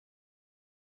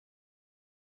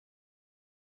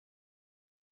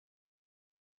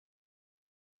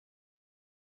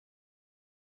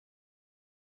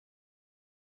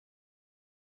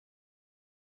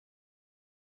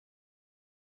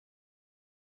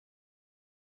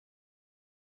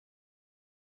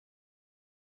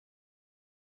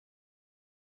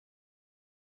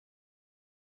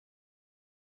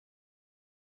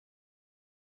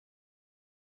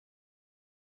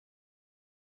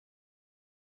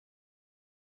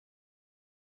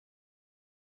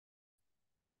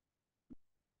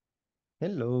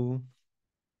Hello.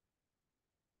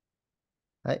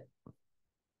 Hi.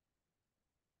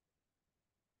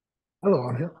 Hello,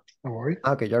 I'm here. How are you?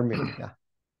 Okay, you're muted. Yeah,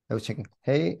 I was checking.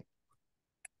 Hey,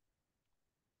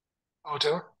 Hello,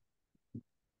 Taylor.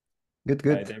 good,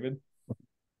 Hi, good. David.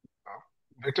 Oh,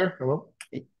 Victor, hello.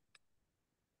 Hey.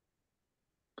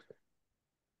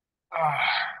 Uh,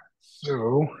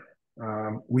 so,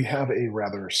 we have a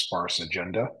rather sparse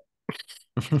agenda.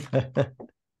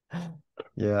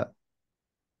 Yeah.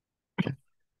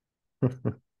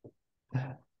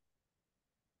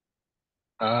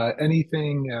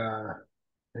 Anything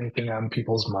on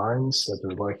people's minds that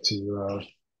they'd like to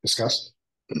discuss?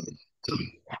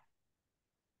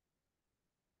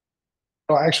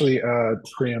 Oh, actually,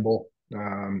 preamble.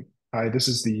 Hi, this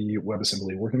is the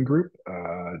WebAssembly Working Group,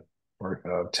 part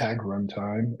of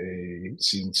TAG-Runtime, a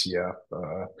CNCF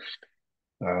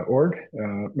org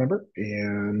member,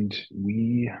 and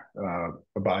we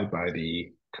abide by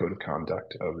the code of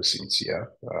conduct of the CNCF.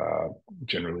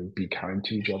 Generally, be kind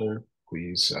to each other.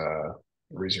 Please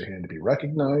raise your hand to be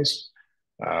recognized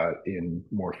in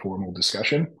more formal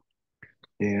discussion.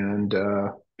 And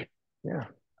yeah,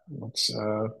 let's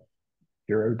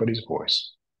hear everybody's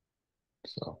voice.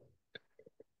 So,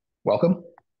 welcome,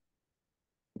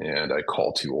 and I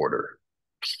call to order.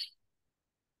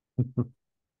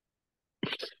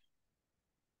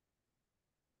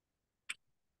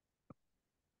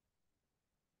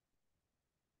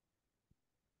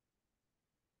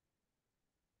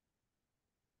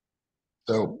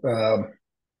 So,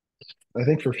 I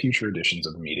think for future editions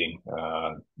of the meeting,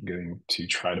 I'm going to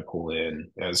try to pull in,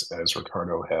 as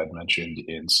Ricardo had mentioned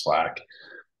in Slack,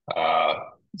 uh,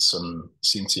 some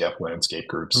CNCF landscape Mm.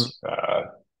 groups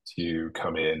to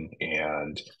come in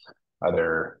and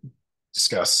either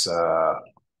discuss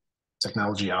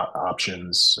technology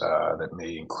options that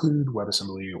may include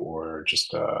WebAssembly or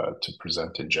just to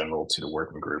present in general to the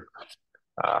working group,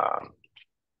 um,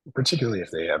 particularly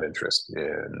if they have interest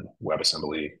in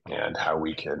WebAssembly and how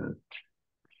we can,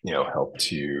 help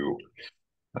to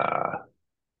uh,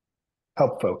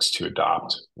 help folks to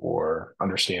adopt or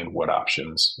understand what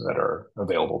options that are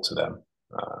available to them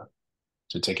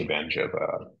to take advantage of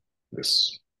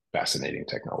this fascinating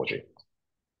technology.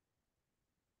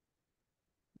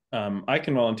 I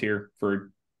can volunteer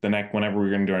for the next whenever we're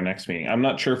going to do our next meeting. I'm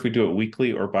not sure if we do it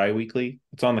weekly or bi-weekly.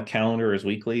 It's on the calendar as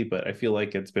weekly, but I feel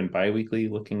like it's been bi-weekly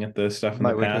looking at the stuff in the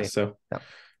Bi-weekly. past. So Yeah.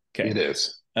 okay. It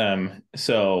is.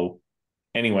 So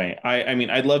anyway, I mean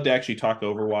I'd love to actually talk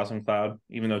over Wasm Cloud,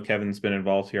 even though Kevin's been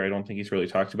involved here. I don't think he's really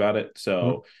talked about it. Mm.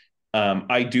 So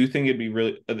I do think it'd be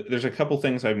really there's a couple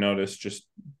things I've noticed just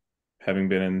having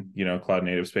been in, cloud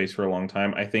native space for a long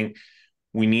time. I think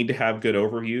we need to have good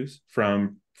overviews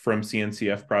from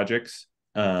CNCF projects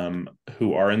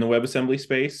who are in the WebAssembly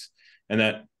space, and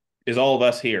that is all of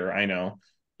us here. I know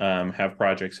have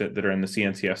projects that are in the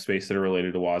CNCF space that are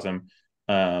related to Wasm.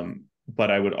 But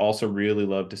I would also really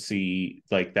love to see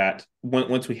like that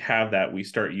once we have that, we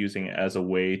start using it as a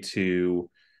way to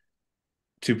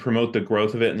promote the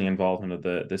growth of it and the involvement of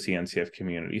the CNCF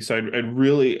community. So I'd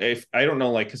really, if I don't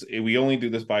know, like, because we only do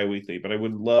this bi-weekly, but I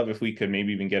would love if we could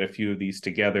maybe even get a few of these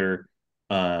together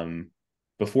um,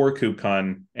 before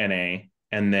KubeCon NA,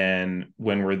 and then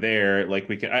when we're there, like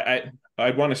we can,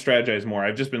 I'd want to strategize more.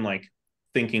 I've just been like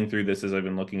thinking through this as I've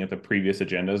been looking at the previous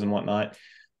agendas and whatnot,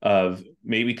 of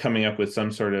maybe coming up with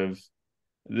some sort of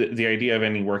the idea of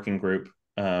any working group,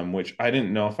 which I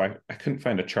didn't know if I couldn't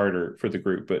find a charter for the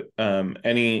group, but uh,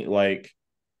 any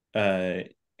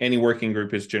working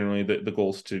group is generally the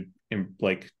goal is to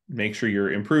like make sure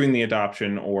you're improving the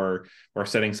adoption or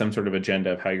setting some sort of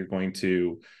agenda of how you're going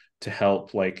to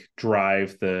help like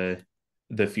drive the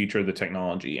future of the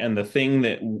technology. And the thing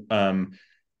that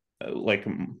like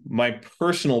my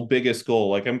personal biggest goal,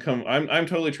 like I'm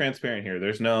totally transparent here,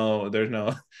 there's no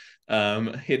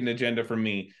hidden agenda from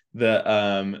me.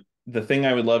 The thing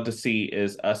I would love to see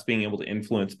is us being able to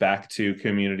influence back to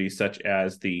communities such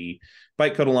as the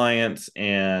Bytecode Alliance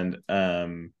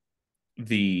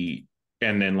the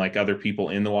and then like other people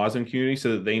in the Wasm community,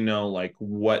 so that they know like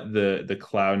what the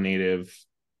cloud native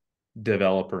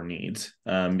developer needs,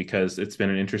 because it's been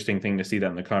an interesting thing to see that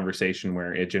in the conversation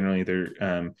where it generally there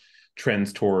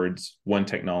trends towards one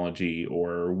technology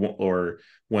or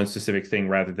one specific thing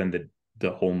rather than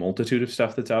the whole multitude of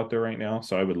stuff that's out there right now.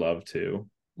 So I would love to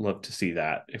see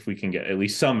that if we can get at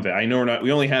least some of it. I know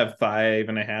we only have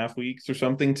 5.5 weeks or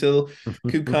something till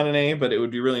KubeCon, but it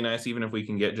would be really nice even if we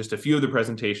can get just a few of the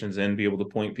presentations in, be able to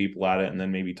point people at it, and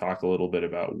then maybe talk a little bit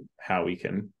about how we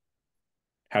can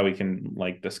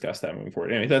like discuss that moving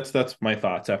forward. Anyway, that's my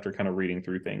thoughts after kind of reading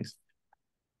through things.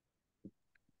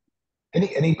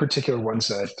 Any particular ones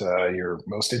that you're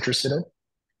most interested in?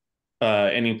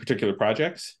 Any particular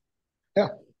projects? Yeah.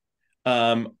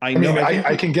 I I know, mean, I I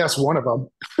think can guess one of them.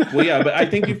 well, yeah, but I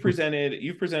think you've presented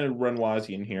Runwazi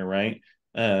in here, right?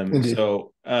 Indeed.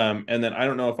 And then I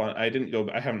don't know if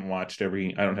I haven't watched I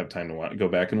don't have time to go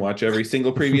back and watch every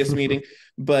single previous meeting,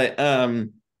 but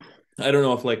I don't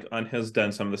know if like on has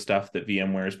done some of the stuff that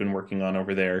VMware has been working on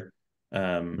over there.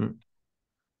 Um, Mm.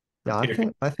 Yeah, I if,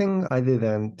 think I think I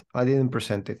didn't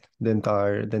present it the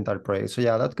entire project. So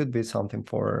yeah, that could be something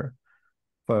for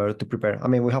to prepare. I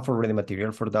mean, we have already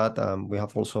material for that. We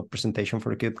have also a presentation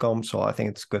for KubeCon, so I think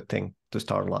it's a good thing to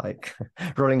start like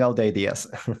rolling out the ideas.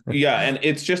 yeah, and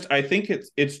it's just I think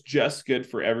it's just good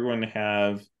for everyone to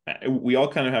have. We all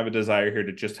kind of have a desire here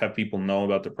to just have people know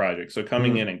about the project. So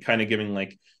coming in Mm, and kind of giving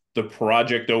like the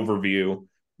project overview mm,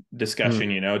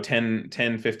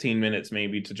 discussion, 15 minutes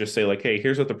maybe to just say like, hey,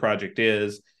 here's what the project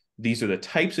is. These are the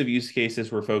types of use cases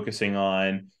we're focusing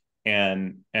on,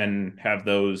 and have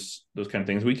those kind of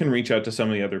things. We can reach out to some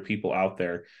of the other people out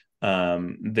there.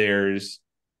 There's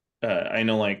I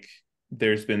know like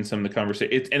there's been some of the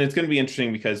conversation, and it's going to be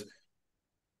interesting because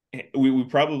we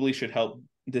probably should help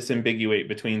disambiguate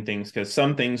between things, because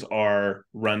some things are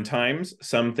runtimes,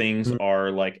 some things mm. are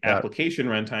like Yeah. application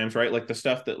runtimes, right? Like the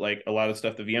stuff that like a lot of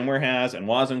stuff that VMware has and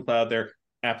Wasm Cloud, they're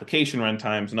application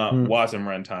runtimes, not Mm, Wasm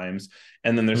runtimes.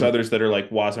 And then there's mm, others that are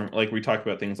like Wasm, like we talked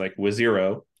about things like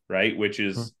Wazero, right? Which mm,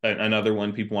 is another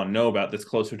one people want to know about that's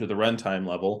closer to the runtime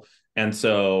level. And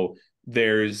so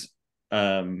there's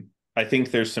I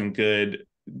think there's some good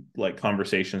like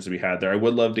conversations to be had there. I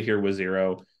would love to hear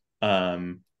Wazero,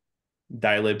 um,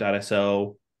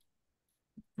 dilib.so.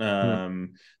 mm,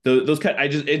 Those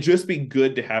kind, it'd just be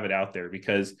good to have it out there,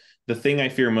 because the thing I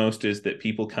fear most is that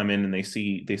people come in and they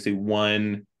see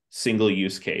one single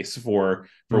use case for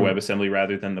mm. WebAssembly,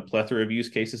 rather than the plethora of use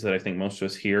cases that I think most of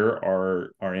us here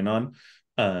are in on,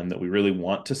 that we really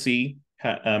want to see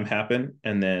happen.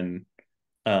 And then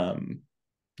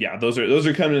yeah, those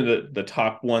are kind of the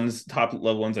top ones, top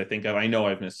level ones I think of. I know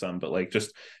I've missed some, but like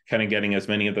just kind of getting as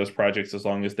many of those projects, as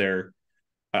long as they're,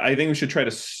 I think we should try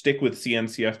to stick with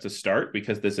CNCF to start,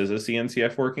 because this is a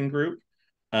CNCF working group.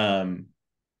 Um,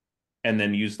 and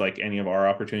then use like any of our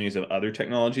opportunities of other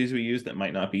technologies we use that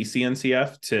might not be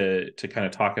CNCF to kind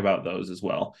of talk about those as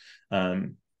well.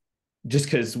 Just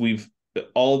because we've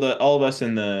all of us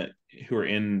in the who are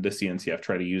in the CNCF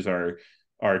try to use our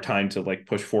time to like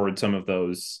push forward some of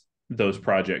those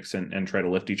projects, and try to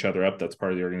lift each other up. That's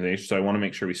part of the organization. So I want to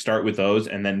make sure we start with those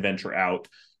and then venture out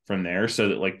from there, so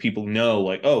that like people know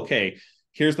like, oh, okay,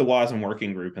 here's the Wasm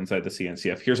working group inside the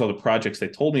CNCF. Here's all the projects they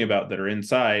told me about that are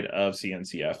inside of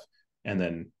CNCF, and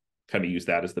then kind of use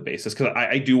that as the basis, because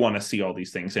I do want to see all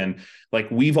these things. And like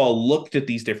we've all looked at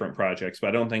these different projects, but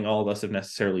I don't think all of us have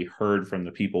necessarily heard from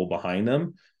the people behind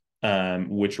them,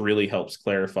 which really helps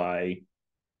clarify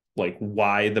like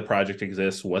why the project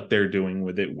exists, what they're doing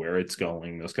with it, where it's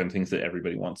going, those kind of things that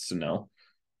everybody wants to know.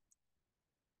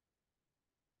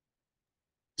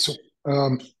 So,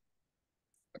 um,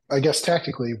 I guess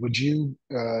tactically, would you,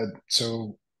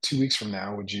 so 2 weeks from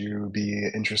now, would you be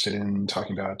interested in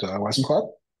talking about Wasm Cloud?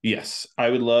 Yes, I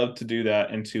would love to do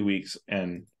that in 2 weeks.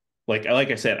 And like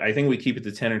I said, I think we keep it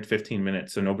to 10 or 15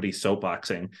 minutes so nobody's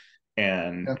soapboxing.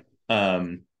 And Yeah.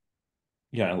 um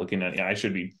yeah, looking at, yeah, I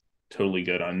should be totally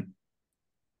good on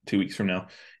 2 weeks from now.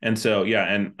 And so yeah,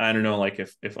 and I don't know like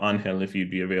if Angel, if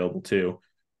you'd be available too.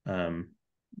 Um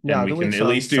and Yeah, we the can week at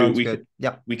least do sounds good.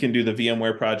 Yeah. we can do the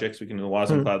VMware projects, we can do the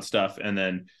Wasm Mm. Cloud stuff, and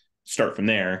then start from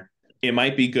there. It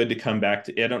might be good to come back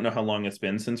to, I don't know how long it's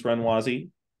been since Runwazi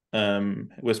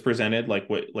was presented, like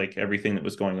what like everything that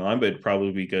was going on, but it'd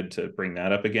probably be good to bring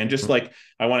that up again. Just Mm, like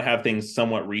I want to have things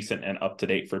somewhat recent and up to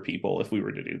date for people if we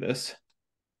were to do this.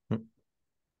 mm.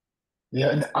 Yeah,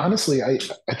 and honestly, I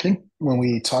think when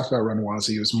we talked about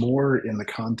Runwazi, it was more in the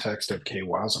context of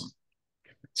KWASM.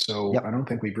 So Yeah. I don't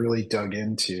think we've really dug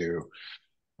into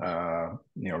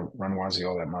Runwazi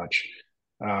all that much.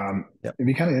 Yeah. It'd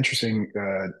be kind of interesting.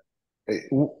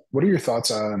 What are your thoughts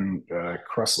on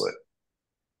Crustlet?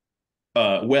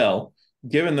 Well,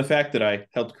 given the fact that I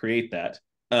helped create that,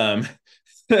 um,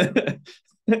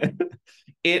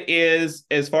 it is,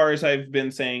 as far as I've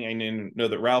been saying, I know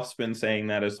that Ralph's been saying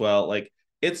that as well. Like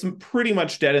it's pretty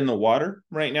much dead in the water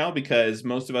right now, because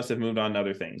most of us have moved on to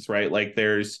other things, right? Like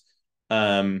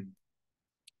um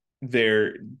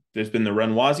there's been the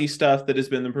Runwazi stuff that has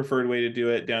been the preferred way to do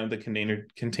it down at the container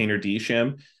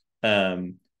DShim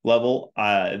level.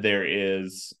 There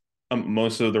is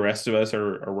most of the rest of us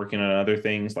are working on other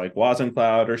things like Wasm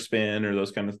Cloud or Spin or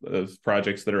those kind of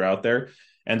projects that are out there.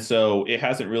 And so it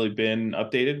hasn't really been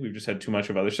updated. We've just had too much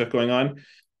of other stuff going on.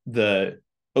 The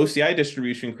OCI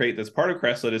distribution crate that's part of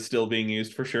Crestlet is still being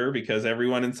used for sure, because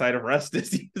everyone inside of Rust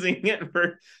is using it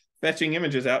for fetching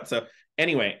images out. So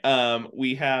anyway,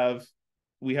 we have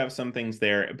some things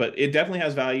there, but it definitely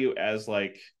has value as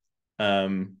like,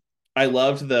 I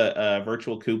loved the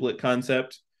virtual kubelet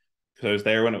concept because I was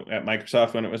there at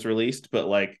Microsoft when it was released. But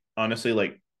like, honestly,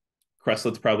 like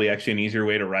Crestlet's probably actually an easier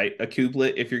way to write a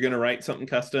kubelet if you're going to write something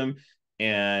custom.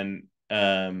 And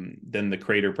then the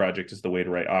Crater project is the way to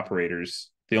write operators.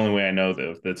 The only way I know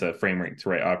that's a framework to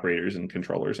write operators and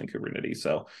controllers in Kubernetes.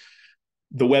 So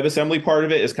the WebAssembly part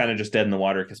of it is kind of just dead in the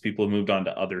water because people have moved on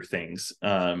to other things.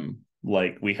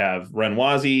 Like we have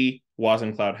Run-wg,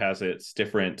 Wasm Cloud has its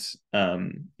different,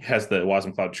 has the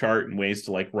Wasm Cloud chart and ways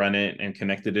to like run it and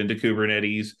connect it into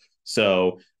Kubernetes.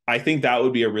 So I think that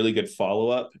would be a really good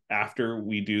follow-up after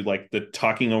we do like the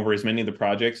talking over as many of the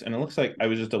projects. And it looks like I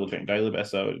was just double checking.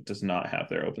 DylibSO does not have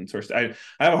their open source. I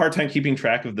have a hard time keeping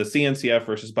track of the CNCF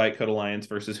versus Bytecode Alliance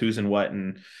versus who's in what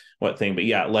and what thing. But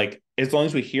yeah, like as long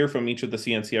as we hear from each of the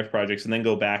CNCF projects and then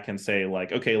go back and say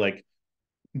like, okay, like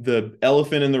the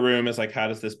elephant in the room is like, how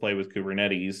does this play with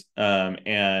Kubernetes?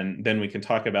 And then we can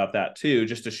talk about that too,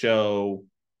 just to show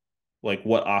like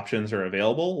what options are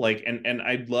available. Like, and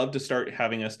I'd love to start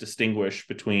having us distinguish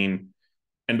between,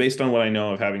 and based on what I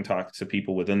know of having talked to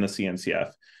people within the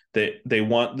CNCF, that they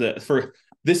want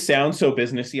this sounds so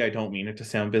businessy. I don't mean it to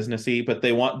sound businessy, but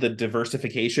they want the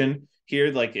diversification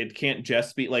here. Like it can't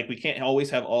just be like, we can't always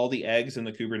have all the eggs in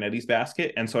the Kubernetes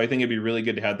basket. And so I think it'd be really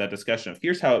good to have that discussion of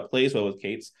here's how it plays well with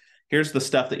K8s. Here's the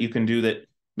stuff that you can do that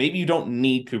maybe you don't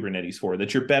need Kubernetes for,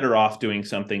 that you're better off doing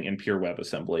something in pure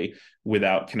WebAssembly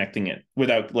without connecting it,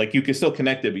 without like, you can still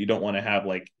connect it, but you don't want to have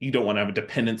a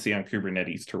dependency on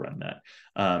Kubernetes to run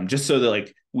that. Just so that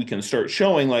like we can start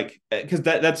showing like, because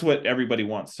that's what everybody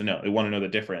wants to know. They want to know the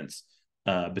difference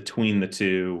between the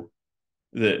two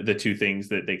things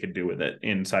that they could do with it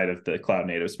inside of the cloud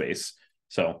native space.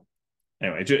 So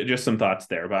anyway, just some thoughts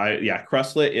there. But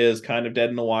Crustlet is kind of dead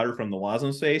in the water from the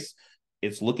Wasm space.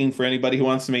 It's looking for anybody who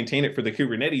wants to maintain it for the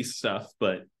Kubernetes stuff.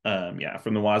 But from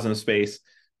the Wasm space,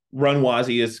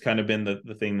 Run-wg has kind of been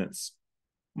the thing that's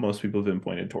most people have been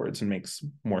pointed towards and makes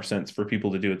more sense for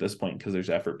people to do at this point because there's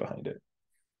effort behind it.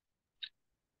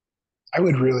 I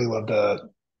would really love to,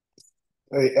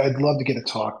 I'd love to get a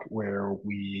talk where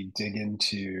we dig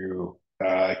into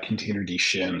container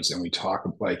shims and we talk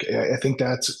like, I think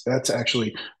that's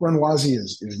actually, Run-wg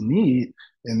is neat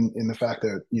in the fact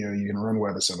that, you know, you can run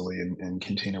WebAssembly and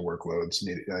container workloads,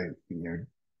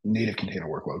 native container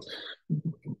workloads.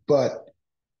 But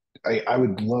I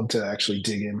would love to actually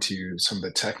dig into some of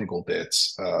the technical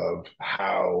bits of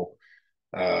how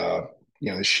the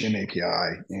shim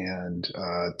API and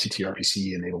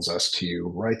TTRPC enables us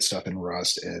to write stuff in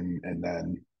Rust, and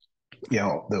then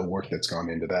the work that's gone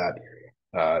into that.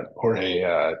 Jorge,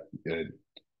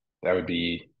 that would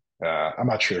be. I'm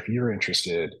not sure if you're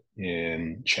interested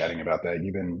in chatting about that.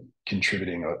 You've been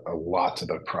contributing a lot to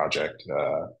the project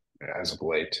as of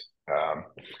late.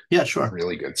 Yeah, sure.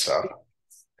 Really good stuff.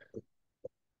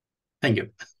 Thank you.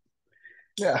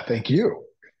 Yeah, thank you.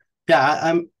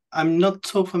 Yeah, I'm not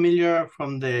so familiar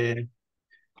from the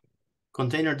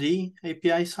Containerd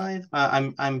API side.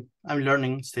 I'm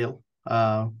learning still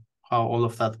how all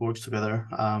of that works together.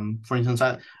 For instance,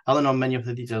 I don't know many of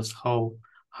the details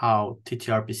how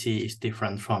TTRPC is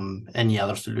different from any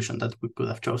other solution that we could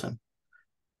have chosen.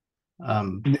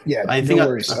 I think no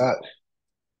worries.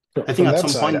 I think at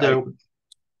some point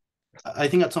I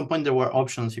think at some point there were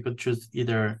options. You could choose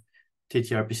either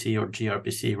TTRPC or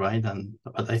gRPC, right?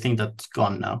 But I think that's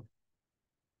gone now.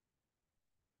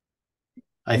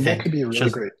 That could be a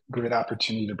really great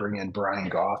opportunity to bring in Brian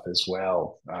Goff as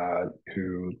well,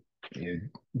 who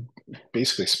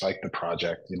basically spiked the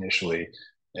project initially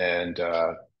and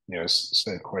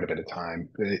spent quite a bit of time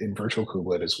in virtual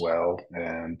kubelet as well,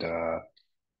 and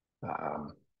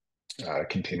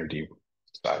Containerd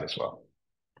side as well.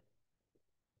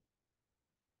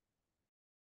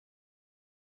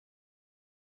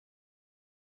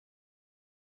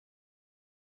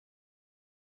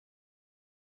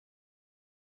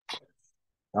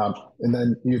 And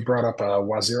then you brought up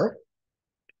Wazero.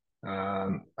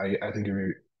 I think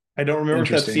I don't remember if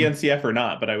that's CNCF or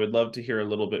not, but I would love to hear a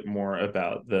little bit more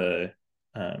about the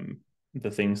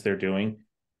things they're doing.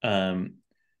 The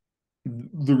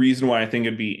reason why I think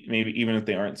it'd be maybe even if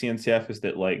they aren't CNCF is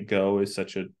that like Go is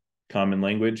such a common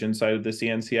language inside of the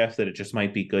CNCF that it just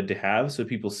might be good to have so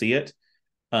people see it.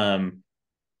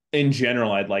 in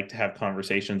general, I'd like to have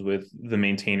conversations with the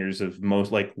maintainers of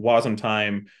most, like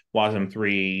Wasm-Time,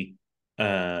 Wasm-3,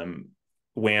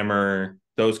 Whammer,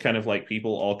 those kind of like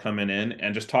people all coming in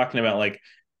and just talking about like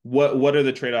what are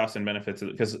the trade-offs and benefits of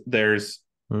it, because there's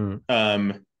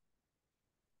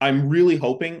I'm really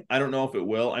hoping, I don't know if it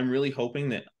will, I'm really hoping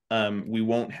that we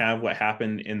won't have what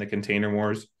happened in the container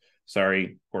wars.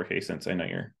 Sorry, Jorge, since I know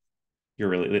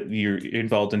you're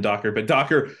involved in Docker, but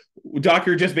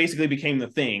Docker just basically became the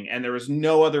thing, and there was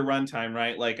no other runtime,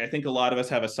 right? Like I think a lot of us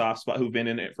have a soft spot who've been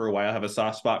in it for a while, have a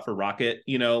soft spot for Rocket,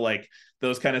 you know, like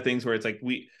those kind of things where it's like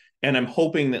and I'm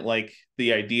hoping that like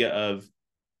the idea of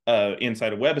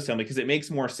inside of WebAssembly, because it makes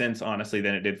more sense, honestly,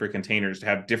 than it did for containers to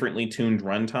have differently tuned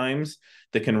runtimes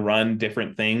that can run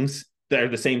different things that are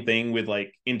the same thing with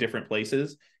like in different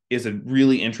places, is a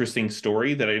really interesting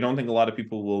story that I don't think a lot of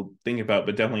people will think about,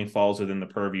 but definitely falls within the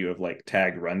purview of like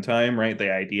TAG-Runtime, right?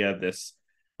 The idea of this,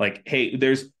 like, hey,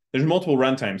 there's multiple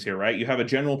runtimes here, right? You have a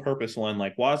general purpose one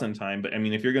like Wasm-Time, but I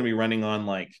mean, if you're going to be running on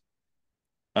like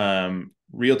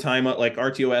real time like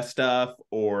RTOS stuff,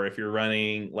 or if you're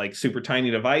running like super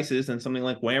tiny devices, then something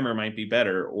like Whammer might be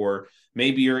better. Or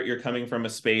maybe you're coming from a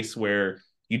space where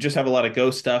you just have a lot of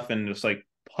Go stuff, and just like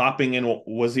popping in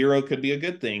Wazero could be a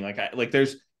good thing.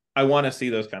 I want to see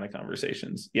those kind of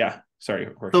conversations. Yeah, sorry,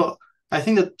 Jorge. So I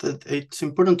think that it's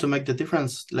important to make the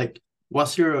difference. Like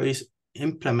Wazero is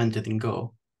implemented in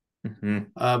Go,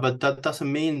 but that doesn't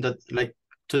mean that like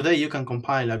today you can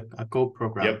compile a Go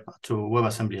program to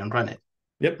WebAssembly and run it.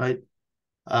 Yep. Right.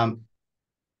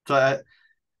 So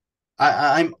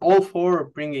I'm all for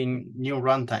bringing new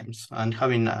runtimes and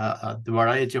having the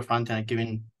variety of runtime and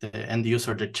giving the end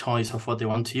user the choice of what they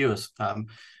want to use. I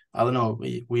don't know.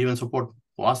 We even support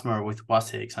Wasm with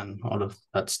Wasm-wg and all of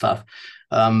that stuff.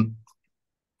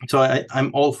 So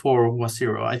I'm all for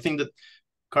Wazero. I think that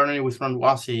currently with Run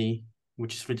Wasm,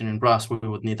 which is written in Rust, we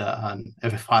would need an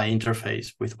FFI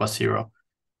interface with Wazero.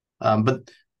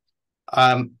 But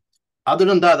other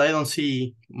than that, I don't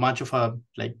see much of a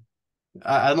like.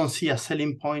 I don't see a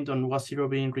selling point on Wazero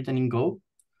being written in Go.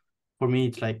 For me,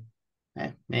 it's like,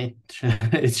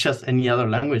 it's just any other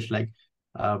language. Like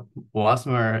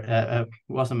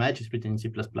Wasm-wg is written in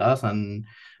C++, and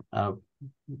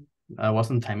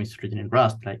Wasm-Time is written in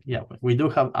Rust. Like, yeah, we do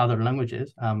have other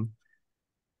languages. I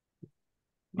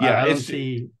don't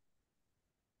see.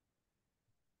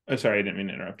 Oh, sorry, I didn't mean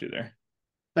to interrupt you there.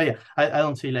 But yeah, I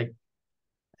don't see like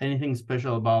anything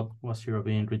special about Wazero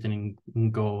being written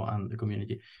in Go and the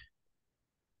community.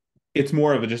 It's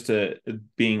more of just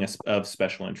being of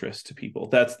special interest to people.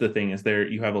 That's the thing, is there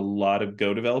you have a lot of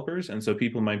Go developers, and so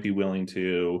people might be willing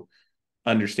to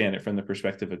understand it from the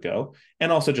perspective of Go,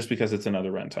 and also just because it's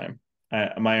another runtime.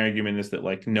 My argument is that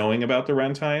like knowing about the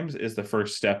runtimes is the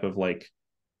first step of like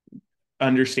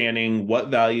understanding what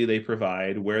value they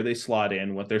provide, where they slot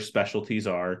in, what their specialties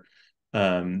are.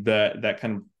 That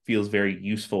kind of feels very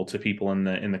useful to people in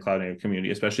the cloud native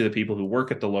community, especially the people who work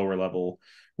at the lower level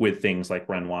with things like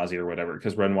Run Wasm or whatever,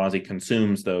 because Run Wasm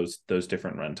consumes those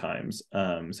different runtimes.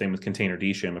 Same with Container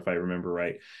DShim, if I remember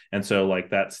right. And so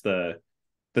like that's the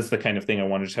kind of thing I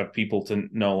want to just have people to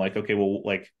know, like, okay, well,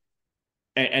 like,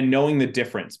 and knowing the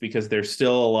difference, because there's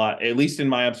still a lot, at least in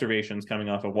my observations coming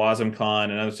off of WasmCon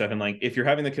and other stuff. And like, if you're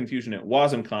having the confusion at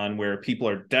WasmCon, where people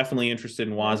are definitely interested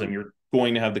in Wasm, you're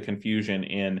going to have the confusion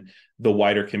in the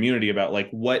wider community about like,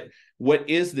 what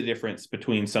is the difference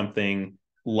between something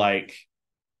like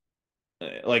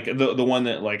the one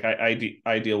that like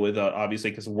I deal with,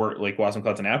 obviously, because we're like Wasm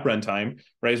Cloud's an app runtime,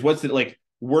 right? Is what's it like,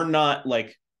 we're not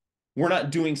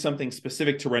doing something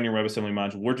specific to run your WebAssembly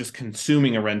module. We're just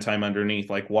consuming a runtime underneath,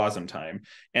 like Wasm-Time,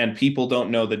 and people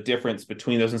don't know the difference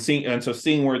between those. And so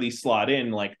seeing where these slot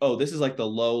in, like, oh, this is like the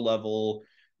low level,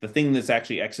 the thing that's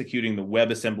actually executing the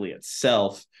WebAssembly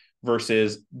itself,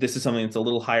 versus this is something that's a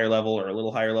little higher level or a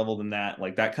little higher level than that.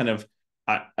 Like that kind of,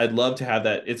 I'd love to have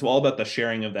that. It's all about the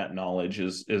sharing of that knowledge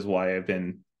is why I've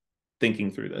been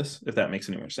thinking through this, if that makes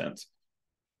any more sense.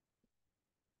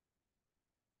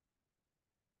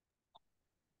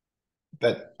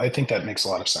 I think that makes a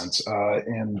lot of sense.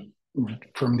 And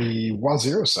from the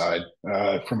Wazero side,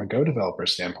 from a Go developer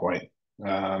standpoint,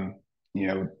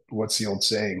 what's the old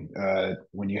saying?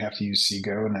 When you have to use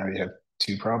CGO, now you have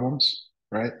two problems,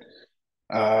 right?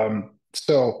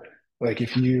 So like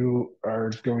if you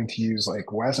are going to use like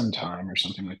Wasm-Time or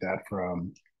something like that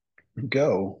from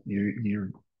Go, you're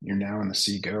now in the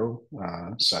CGO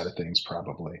side of things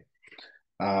probably,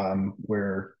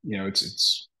 where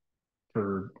it's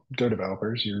for Go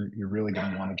developers, you're really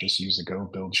going to want to just use the Go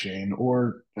build chain,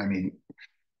 or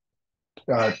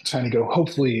TinyGo,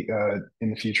 hopefully in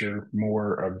the future,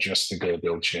 more of just the Go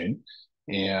build chain.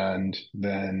 And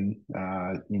then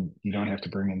you don't have to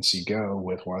bring in C-Go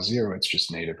with WA0, it's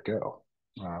just native Go.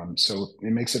 So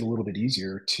it makes it a little bit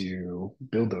easier to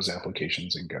build those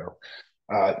applications in Go.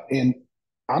 And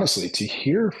honestly, to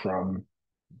hear from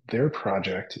their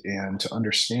project and to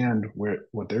understand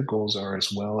what their goals are,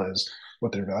 as well as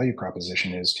what their value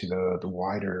proposition is to the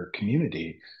wider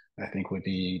community, I think would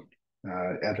be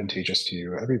advantageous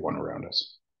to everyone around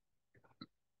us.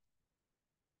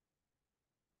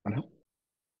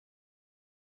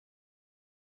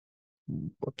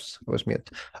 Whoops, I was mute.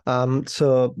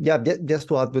 So yeah, just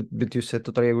to add what you said,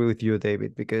 totally agree with you,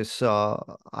 David, because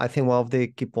I think one of the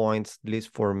key points, at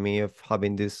least for me, of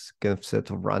having this kind of set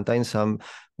of runtimes,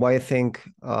 why I think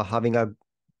having a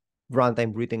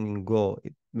runtime written in Go,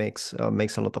 it makes a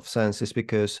lot of sense, is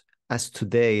because as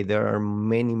today, there are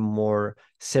many more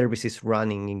services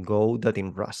running in Go than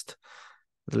in Rust,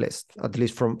 at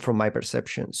least from my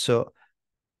perception. So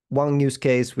one use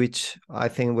case which I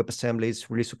think WebAssembly is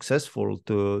really successful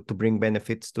to bring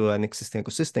benefits to an existing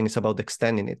ecosystem is about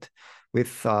extending it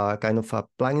with kind of a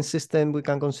plugin system. We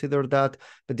can consider that,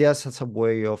 but just as a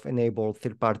way of enable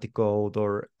third-party code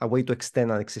or a way to extend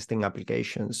an existing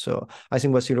application. So I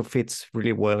think WA0 fits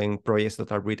really well in projects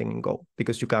that are written in Go,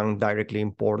 because you can directly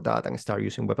import that and start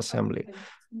using WebAssembly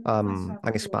and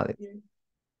expand it.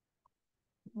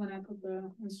 When I put the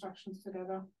instructions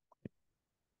together.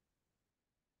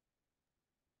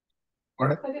 All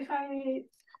right. But if I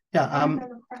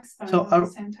so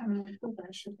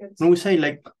when we say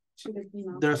like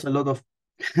there's a lot of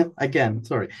again,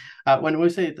 sorry, when we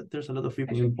say that there's a lot of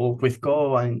people involved with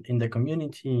Go and in the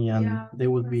community, and they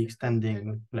would be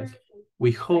extending, like,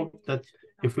 we hope that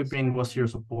if we bring WA0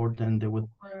 support, then they would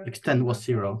extend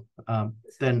WA0.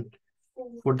 Then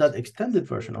for that extended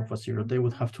version of WA0, they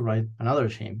would have to write another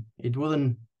shame. It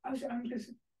wouldn't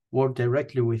work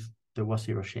directly with the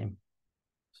WA0 shame.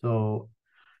 So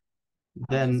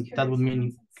then that would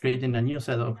mean creating a new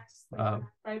set of I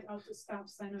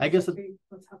guess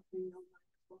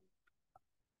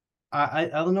I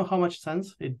don't know how much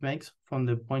sense it makes from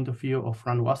the point of view of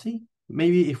Run-Wasi.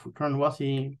 Maybe if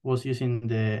Run-Wasi was using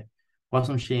the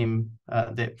Wasm shame,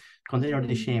 the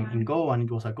container shame in Go, and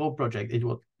it was a Go project, it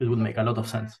would make a lot of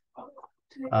sense.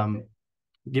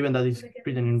 Given that it's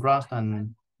written in Rust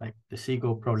and like the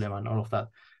C-Go problem and all of that.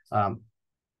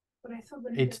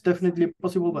 It's definitely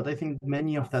possible, but I think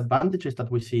many of the advantages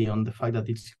that we see on the fact that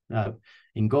it's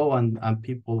in Go and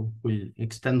people will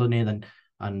extend on it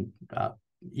and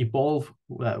evolve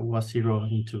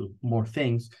WA0 into more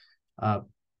things,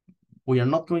 we are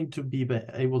not going to be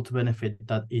able to benefit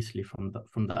that easily from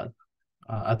that,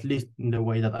 at least in the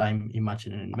way that I'm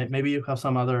imagining. Maybe you have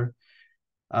some other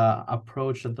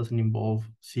approach that doesn't involve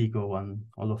C-Go and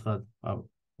all of that,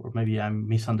 or maybe I'm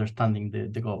misunderstanding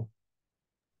the goal.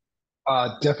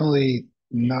 Definitely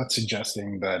not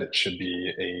suggesting that it should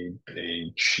be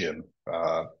a shim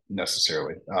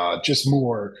necessarily. Just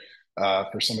more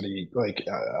for somebody like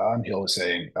Anhil was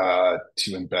saying,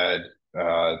 to embed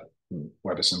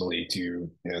WebAssembly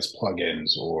as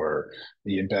plugins or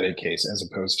the embedded case, as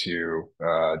opposed to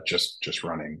just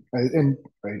running. And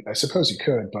I suppose you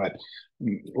could, but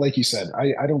like you said,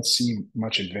 I don't see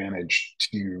much advantage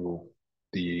to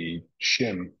the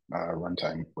shim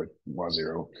runtime with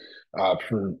WA0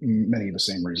 for many of the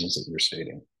same reasons that you're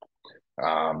stating.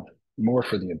 More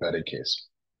for the embedded case.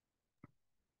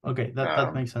 Okay,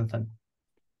 that makes sense then.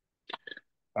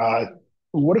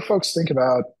 What do folks think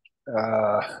about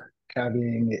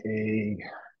having a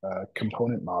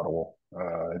component model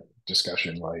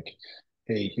discussion? Like,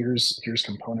 hey, here's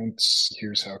components,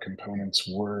 here's how components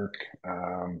work.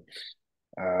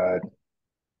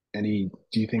 Do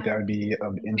you think that would be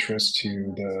of interest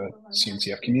to the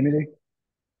CNCF community?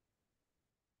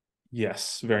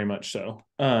 Yes, very much so.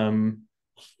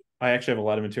 I actually have a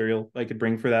lot of material I could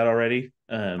bring for that already,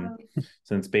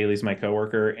 since Bailey's my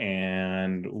coworker,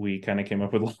 and we kind of came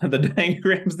up with a lot of the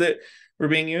diagrams that were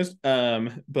being used.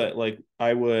 But like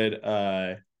I would,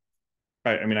 I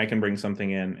mean, I can bring something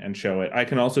in and show it. I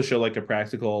can also show like a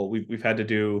practical. We've had to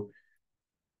do.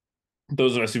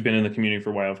 Those of us who've been in the community for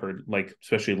a while have heard, like,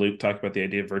 especially Luke talk about the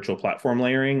idea of virtual platform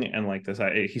layering, and like this,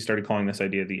 he started calling this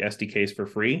idea the SDKs for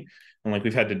free, and like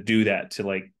we've had to do that to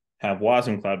like have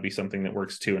Wasm Cloud be something that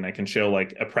works too. And I can show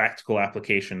like a practical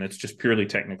application that's just purely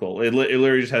technical. It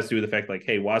literally just has to do with the fact like,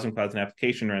 hey, Wasm Cloud's an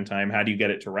application runtime. How do you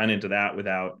get it to run into that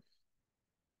without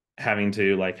having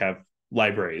to like have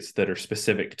libraries that are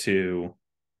specific to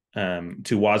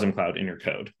Wasm Cloud in your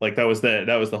code? Like that was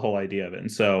the whole idea of it.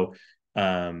 And so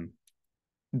I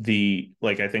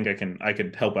think I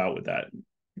could help out with that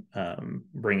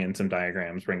bring in some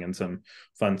diagrams, bring in some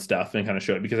fun stuff, and kind of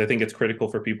show it, because I think it's critical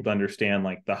for people to understand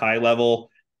like the high level,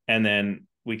 and then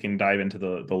we can dive into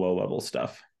the low level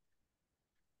stuff.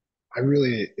 I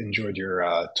really enjoyed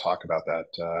your talk about that.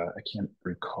 I can't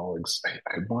recall.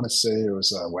 I want to say it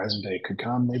was Wasm-wg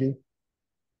KubeCon, maybe.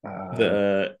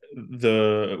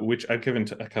 The which I've given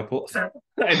to a couple.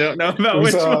 I don't know about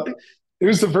was, which one. It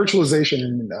was the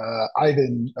virtualization.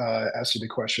 Ivan asked you the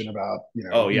question about,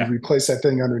 Oh, you yeah. replace that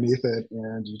thing underneath it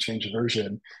and you change the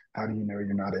version. How do you know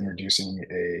you're not introducing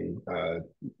a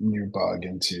new bug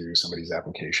into somebody's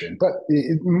application? But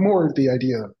more the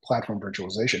idea of platform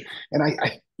virtualization. And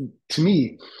to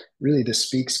me, really, this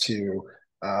speaks to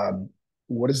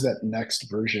what is that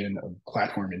next version of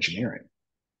platform engineering?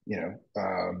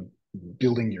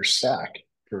 Building your stack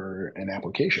for an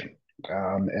application.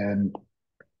 And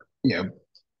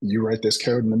you write this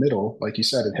code in the middle, like you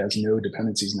said, it has no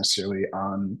dependencies necessarily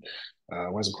on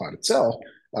Wasm Cloud itself,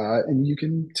 and you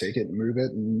can take it and move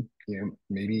it, and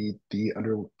maybe the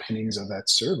underpinnings of that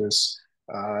service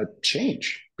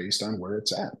change based on where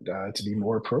it's at to be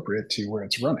more appropriate to where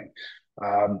it's running.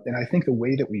 And I think the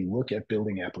way that we look at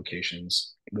building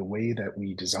applications, the way that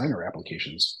we design our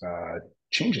applications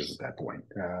changes at that point,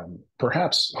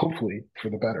 perhaps, hopefully, for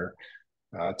the better,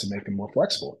 to make them more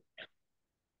flexible.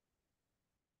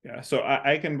 Yeah, so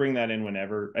I can bring that in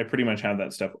whenever. I pretty much have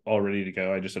that stuff all ready to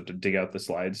go. I just have to dig out the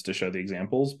slides to show the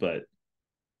examples, but I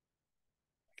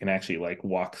can actually like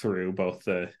walk through both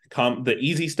the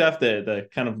easy stuff, the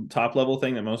kind of top level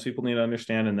thing that most people need to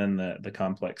understand, and then the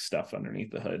complex stuff underneath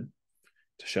the hood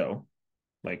to show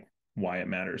like why it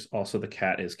matters. Also, the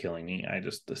cat is killing me.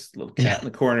 This little cat in the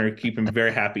corner, keep him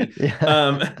very happy.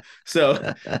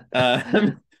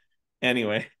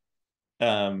 Anyway,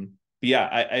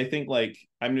 yeah, I think like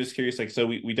I'm just curious, like, so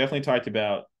we definitely talked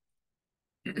about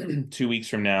 2 weeks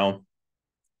from now,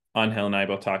 Angel and I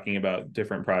both talking about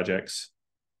different projects.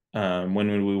 When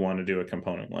would we want to do a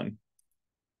component one?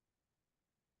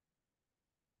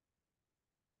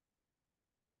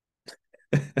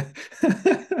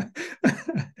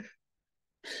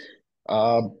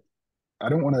 I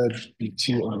don't want to be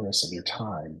too onerous of your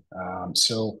time.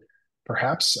 So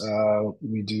perhaps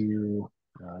we do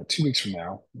 2 weeks from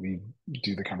now, we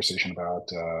do the conversation about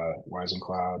Wasm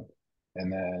Cloud.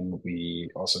 And then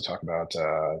we also talk about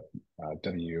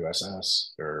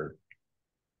WSS or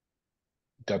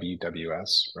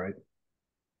WWS, right?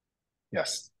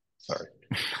 Yes. Sorry.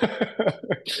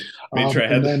 Made sure I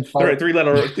had the right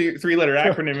three-letter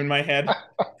acronym in my head.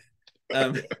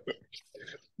 And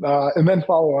then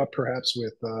follow up perhaps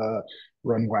with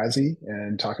Run-wg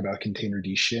and talk about container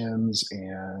shims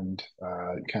and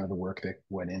kind of the work that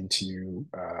went into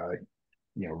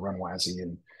Run-wg,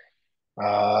 and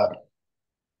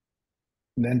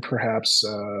then perhaps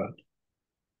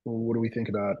what do we think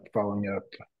about following up?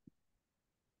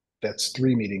 That's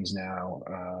 3 meetings now.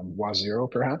 WAS0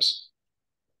 perhaps.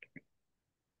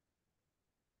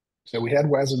 So we had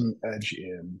Wasm-wg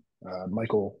in.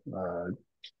 Michael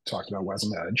talked about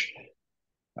Wasm-wg.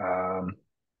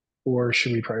 Or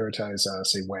should we prioritize,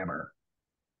 say, Whammer?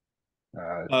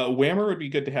 Whammer would be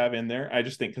good to have in there. I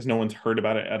just think because no one's heard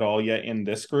about it at all yet in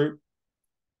this group.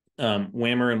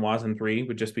 Whammer and Wasm 3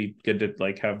 would just be good to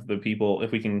like have the people,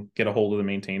 if we can get a hold of the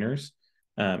maintainers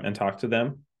and talk to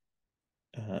them.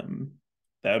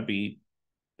 That'd be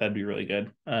really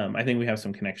good. I think we have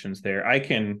some connections there. I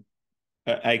can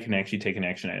actually take an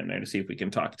action item there to see if we can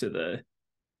talk to the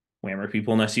Whammer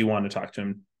people, unless you want to talk to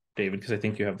him, David, because I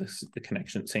think you have the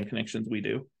same connections we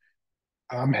do.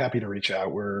 I'm happy to reach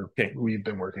out. We've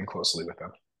been working closely with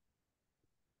them.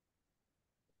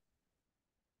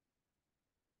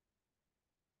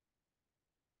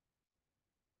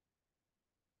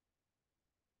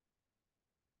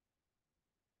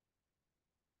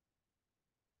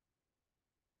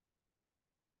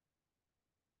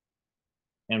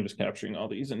 I'm just capturing all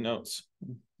these in notes.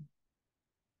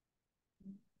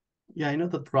 Yeah, I know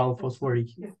that Ralph was very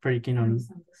keen on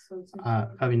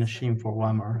having a shim for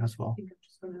Whammer as well.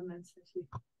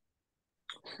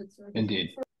 Indeed.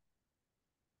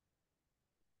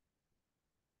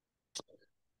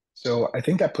 So I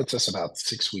think that puts us about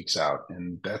 6 weeks out,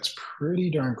 and that's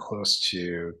pretty darn close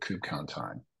to KubeCon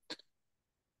time.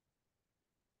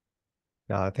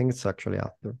 Yeah, I think it's actually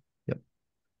after. Yep.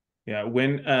 Yeah.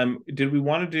 When did we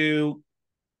want to do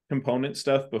component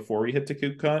stuff before we hit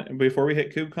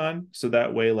KubeCon? So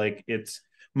that way, like, it's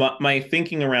my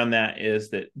thinking around that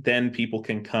is that then people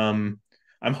can come.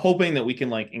 I'm hoping that we can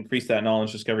like increase that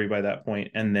knowledge discovery by that point,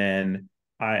 and then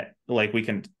we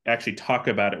can actually talk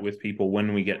about it with people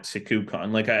when we get to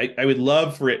KubeCon. Like I would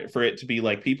love for it to be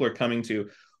like people are coming to,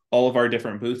 all of our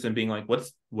different booths and being like,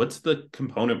 what's the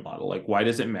component model? Like, why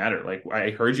does it matter? Like,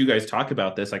 I heard you guys talk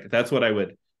about this. Like, that's what I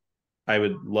would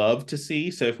love to see.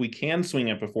 So if we can swing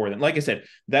it before then, like I said,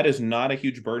 that is not a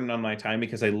huge burden on my time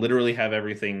because I literally have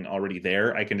everything already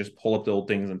there. I can just pull up the old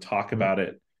things and talk about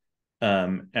it.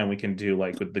 And we can do,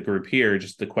 like with the group here,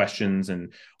 just the questions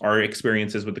and our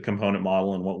experiences with the component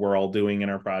model and what we're all doing in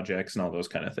our projects and all those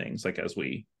kind of things. Like as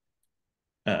we,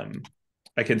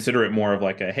 I consider it more of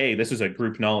like a, hey, this is a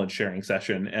group knowledge sharing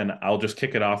session, and I'll just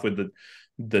kick it off with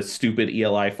the stupid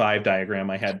ELI 5 diagram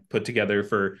I had put together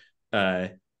for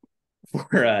Wasm-Con.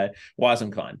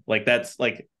 Like that's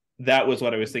like, that was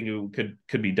what I was thinking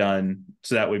could be done,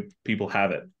 so that way people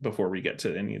have it before we get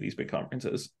to any of these big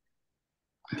conferences.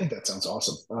 I think that sounds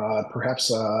awesome. Perhaps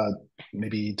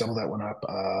maybe double that one up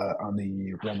on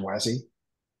the Run-wg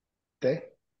day.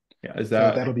 Yeah, is So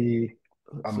that? that'll be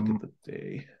let's look at the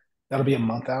day. That'll be a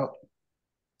month out.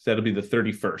 So that'll be the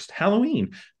 31st,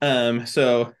 Halloween.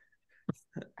 So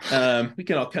we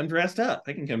can all come dressed up.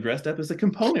 I can come dressed up as a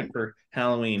component for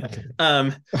Halloween.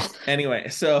 Anyway,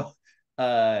 so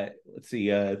let's see,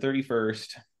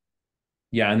 31st.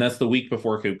 Yeah, and that's the week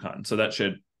before KubeCon, so that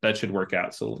should work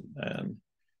out. So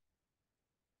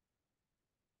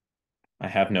I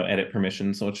have no edit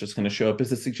permission, so it's just going to show up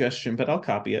as a suggestion, but I'll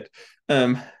copy it.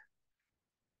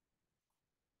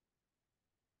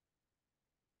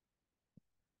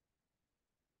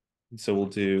 So we'll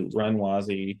do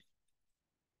Run-wg.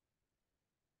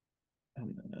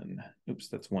 And then, oops,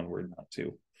 that's one word, not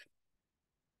two.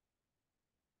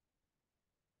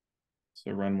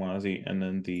 So Run-wg, and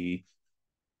then the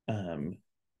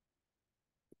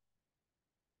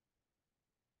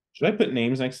should I put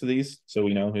names next to these so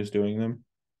we know who's doing them?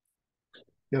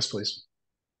 Yes, please.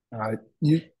 Let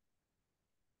me.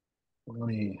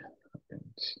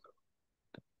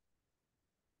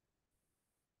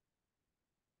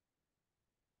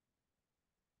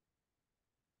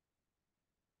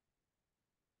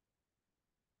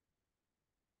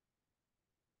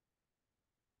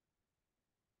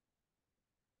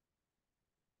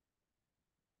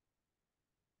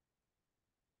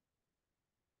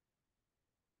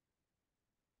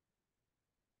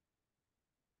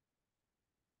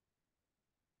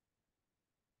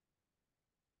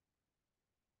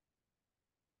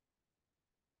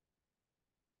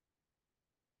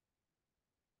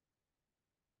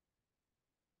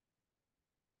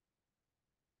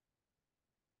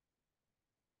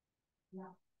 Yeah.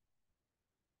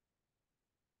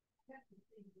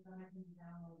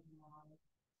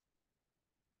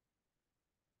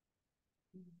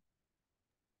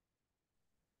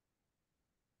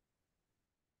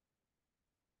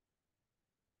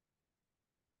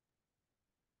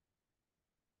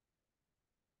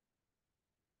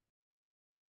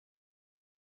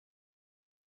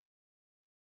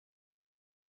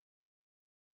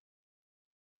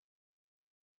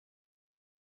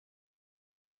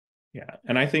 Yeah,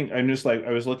 and I think I'm just like,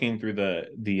 I was looking through the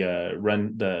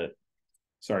runtime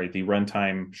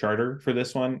charter for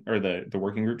this one, or the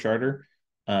working group charter.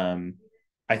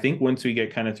 I think once we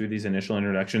get kind of through these initial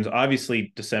introductions,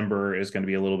 obviously December is going to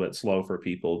be a little bit slow for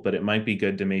people, but it might be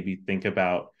good to maybe think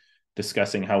about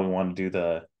discussing how we want to do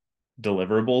the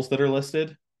deliverables that are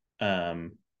listed.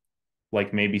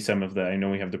 Like maybe some of the, I know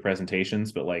we have the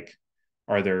presentations, but like,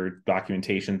 are there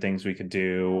documentation things we could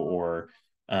do, or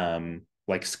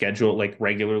like schedule, like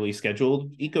regularly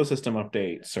scheduled ecosystem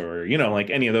updates, or like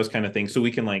any of those kind of things, so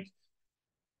we can like,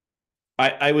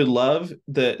 I would love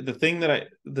the thing that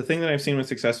I've seen with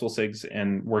successful SIGs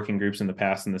and working groups in the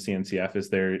past in the CNCF is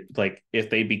they're like, if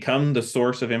they become the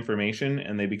source of information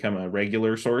and they become a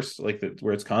regular source, like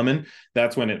where it's common,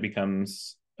 that's when it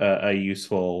becomes a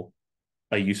useful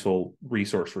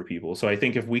resource for people. So I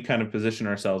think if we kind of position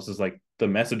ourselves as like the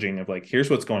messaging of like, here's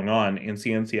what's going on in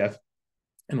CNCF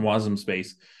and Wasm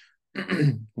space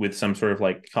with some sort of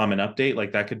like common update,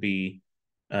 like that could be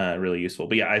really useful.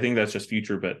 But yeah, I think that's just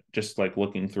future, but just like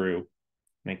looking through,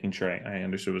 making sure I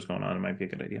understood what's going on, it might be a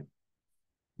good idea.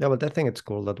 Yeah, but I think it's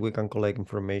cool that we can collect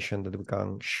information that we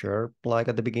can share, like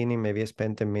at the beginning, maybe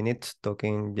spend 10 minutes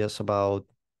talking just about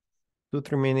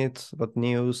 2-3 minutes about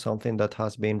news, something that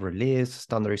has been released,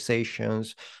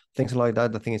 standardizations, things like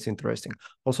that. I think it's interesting.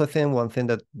 Also, I think one thing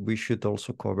that we should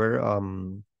also cover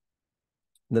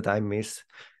that I missed,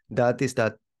 that is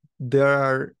that there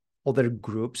are other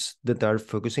groups that are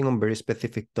focusing on very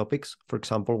specific topics. For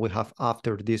example, we have,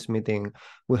 after this meeting,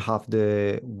 we have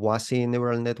the WASI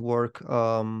neural network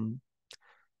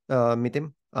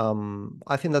meeting.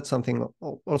 I think that's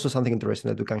also something interesting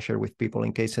that we can share with people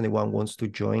in case anyone wants to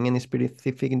join any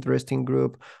specific interesting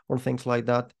group or things like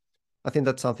that. I think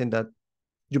that's something that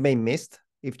you may miss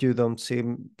if you don't see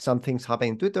some things happen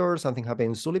in Twitter, something happen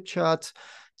in Zulip chat.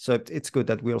 So it's good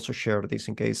that we also share this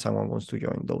in case someone wants to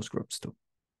join those groups too.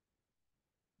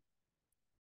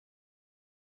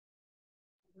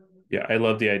 Yeah, I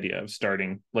love the idea of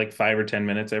starting like 5 or 10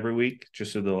 minutes every week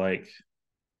just so the like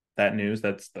that news.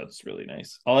 That's really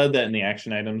nice. I'll add that in the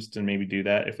action items to maybe do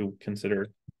that if we consider.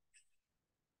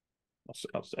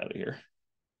 I'll stay out of here.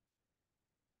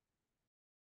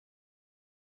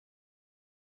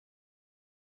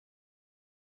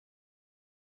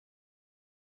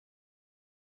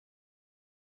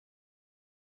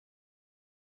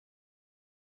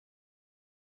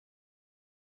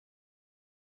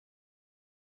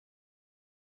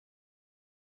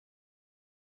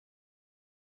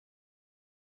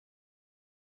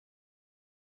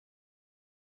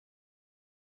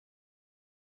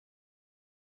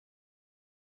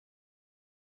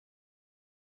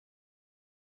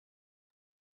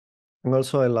 And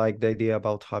also I like the idea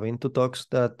about having two talks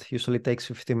that usually takes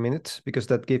 15 minutes because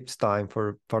that gives time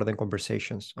for further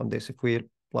conversations on this. If we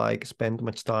like spend too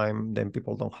much time, then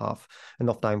people don't have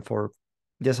enough time for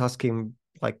just asking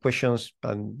like questions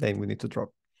and then we need to drop.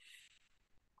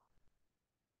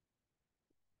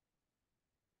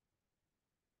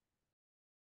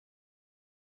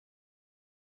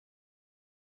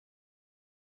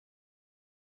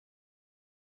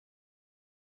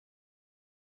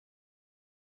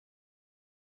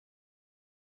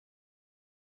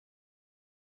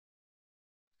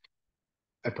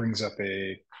 That brings up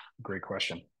a great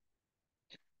question.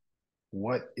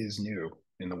 What is new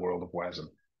in the world of Wasm?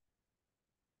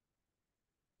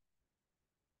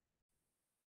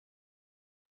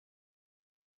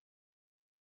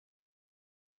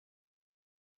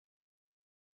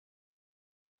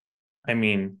 I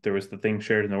mean, there was the thing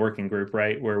shared in the working group,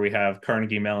 right, where we have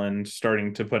Carnegie Mellon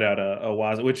starting to put out a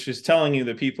WASM, which is telling you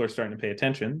that people are starting to pay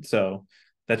attention. So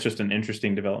that's just an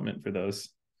interesting development for those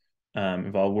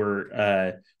involved.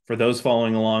 We're for those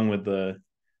following along with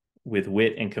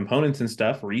WIT and components and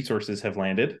stuff, resources have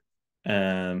landed.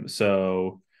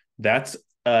 So that's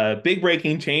a big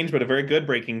breaking change, but a very good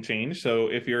breaking change. So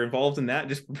if you're involved in that,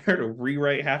 just prepare to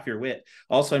rewrite half your WIT.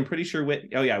 Also, I'm pretty sure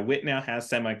WIT now has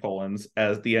semicolons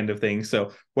as the end of things.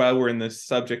 So while we're in the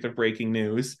subject of breaking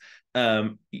news,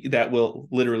 that will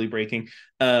literally breaking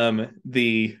when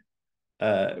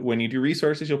you do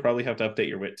resources, you'll probably have to update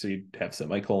your WIT so you have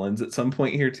semicolons at some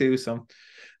point here too. So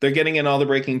they're getting in all the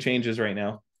breaking changes right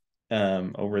now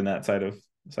over in that side of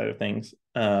things.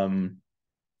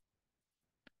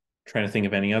 Trying to think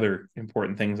of any other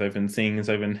important things I've been seeing as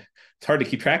it's hard to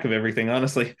keep track of everything,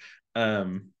 honestly. Yeah,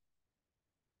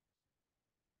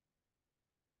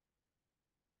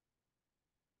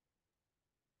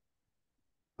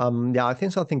 I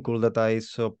think something cool that I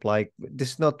saw, like,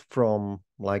 this is not from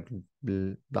like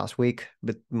last week,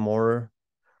 but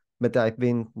I've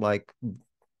been like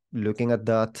looking at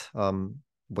that,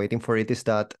 waiting for it, is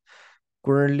that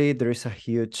currently there is a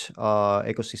huge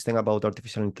ecosystem about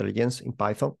artificial intelligence in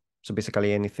Python. So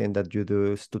basically anything that you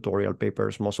do is tutorial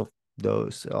papers. Most of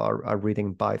those are written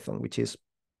in Python, which is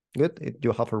good.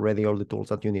 You have already all the tools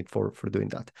that you need for doing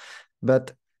that.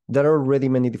 But there are already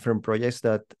many different projects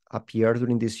that appear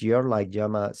during this year, like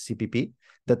Llama CPP,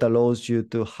 that allows you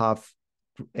to have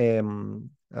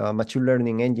machine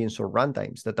learning engines or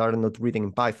runtimes that are not written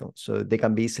in Python, so they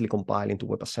can be easily compiled into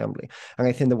WebAssembly. And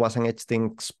I think the Wasm-wg team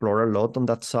explored a lot on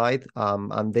that side,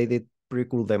 and they did pretty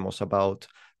cool demos about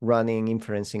running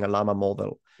inferencing a Llama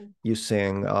model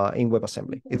using in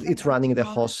WebAssembly. It's running the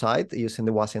host side using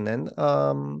the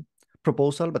Wasm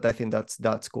proposal, but I think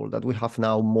that's cool that we have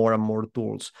now more and more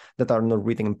tools that are not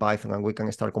written in Python and we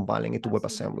can start compiling it to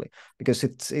WebAssembly, because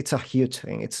it's a huge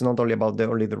thing. It's not only about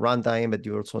only the runtime, but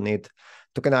you also need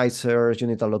tokenizers, you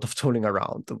need a lot of tooling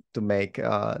around to make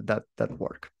that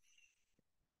work.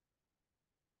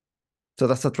 So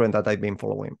that's a trend that I've been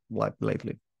following like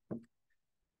lately.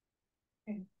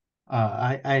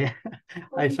 I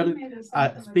started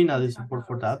Spina the support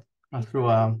for that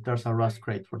through there's a Rust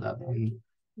crate for that, and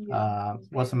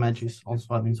Wasm-wg is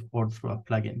also having support through a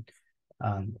plugin.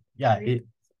 Yeah,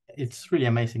 it's really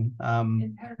amazing.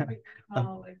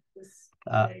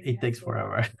 It takes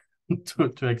forever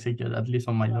to execute, at least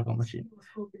on my local machine.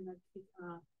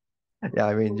 Yeah,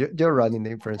 I mean you're running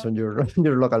the inference on your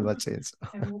local machines.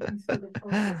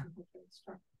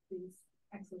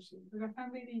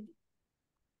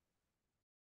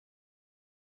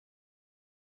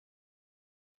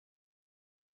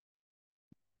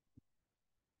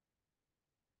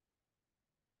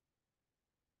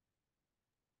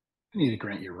 I need to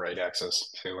grant you write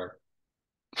access, Taylor.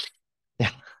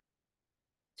 Yeah.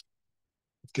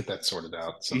 get that sorted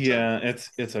out sometime. Yeah,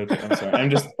 it's okay. I'm sorry.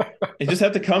 I just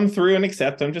have to come through and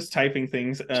accept. I'm just typing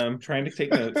things, trying to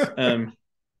take notes.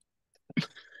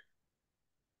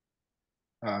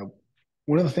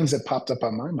 One of the things that popped up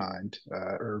on my mind,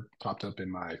 or popped up in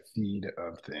my feed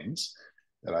of things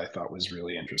that I thought was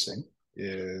really interesting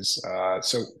is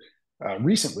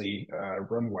recently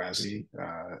Run-wg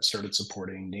started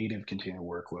supporting native container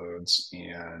workloads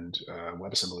and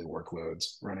WebAssembly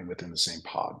workloads running within the same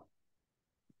pod.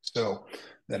 So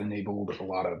that enabled a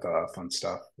lot of fun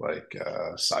stuff like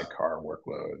sidecar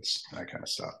workloads, that kind of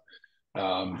stuff.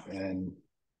 And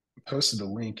posted the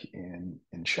link in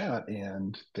chat,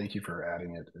 and thank you for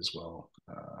adding it as well.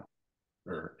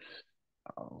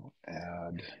 I'll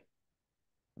add.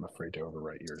 I'm afraid to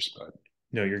overwrite yours, but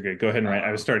no, you're good. Go ahead and write.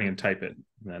 I was starting to type it.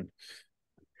 Then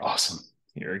awesome.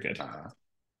 You're good.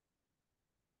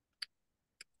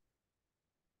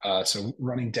 So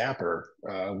running Dapper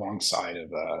alongside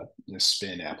of the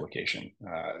spin application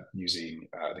using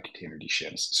the container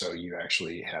shims. So you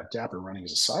actually have Dapper running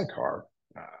as a sidecar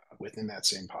within that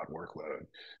same pod workload.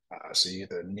 So you get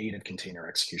the native container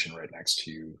execution right next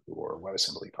to your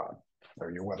WebAssembly pod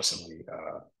or your WebAssembly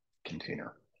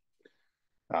container,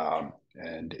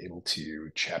 and able to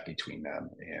chat between them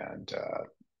and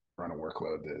run a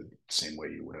workload the same way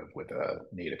you would have with a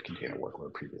native container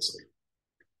workload previously.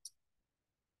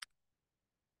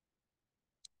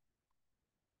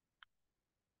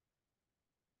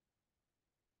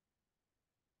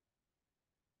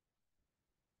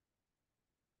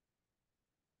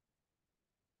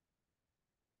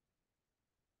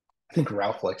 I think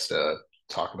Ralph likes to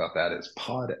talk about that as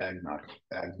pod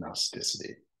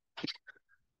agnosticity.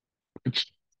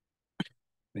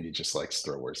 He just likes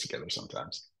to throw words together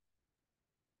sometimes.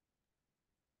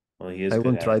 Well, he is. I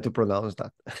won't try to pronounce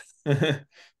that.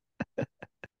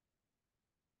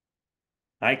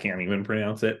 I can't even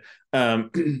pronounce it.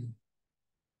 Sorry,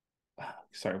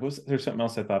 there's something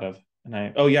else I thought of?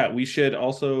 We should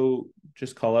also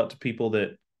just call out to people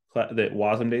that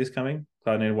Wasm Day is coming.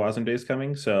 Cloud Native Wasm Day is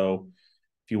coming. So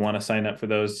if you want to sign up for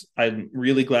those, I'm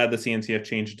really glad the CNCF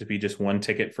changed it to be just one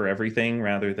ticket for everything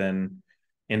rather than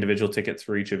individual tickets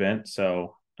for each event.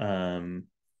 So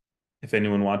if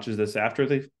anyone watches this after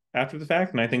the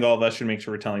fact, and I think all of us should make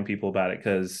sure we're telling people about it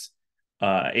because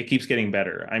it keeps getting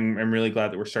better. I'm really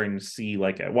glad that we're starting to see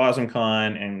like at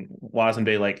WasmCon and Wasm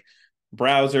Day, like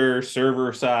browser,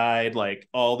 server side, like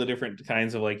all the different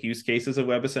kinds of like use cases of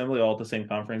WebAssembly all at the same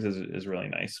conference is really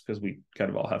nice because we kind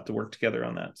of all have to work together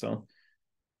on that. So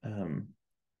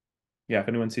if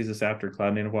anyone sees this after,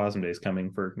 Cloud Native Wasm Day is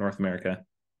coming for North America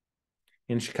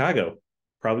in Chicago.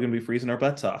 Probably gonna be freezing our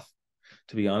butts off,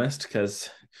 to be honest, because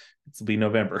it'll be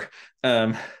November.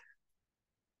 That's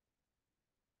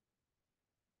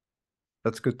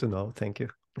good to know. Thank you.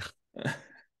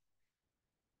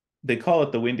 They call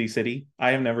it the Windy City.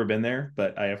 I have never been there,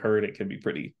 but I have heard it can be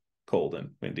pretty cold and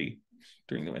windy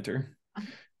during the winter.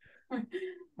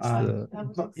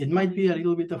 It might be a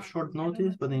little bit of short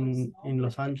notice, but in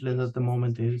Los Angeles at the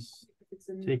moment is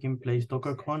taking place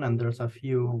DockerCon, and there's a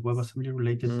few WebAssembly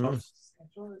related talks.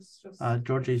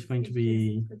 Georgia is going to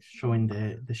be showing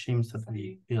the shims that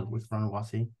we built with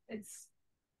Run-wg.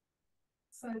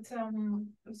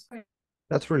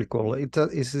 That's really cool.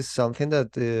 Is this something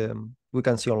that we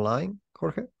can see online,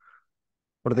 Jorge?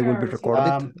 Or they will be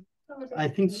recorded? I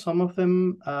think some of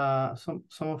them, some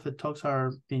of the talks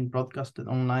are being broadcasted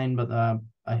online, but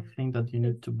I think that you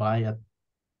need to buy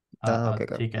a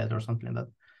ticket or something like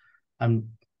that.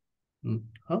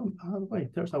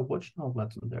 Wait, there's a watch now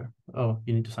button there. Oh,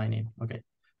 you need to sign in. Okay.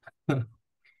 Let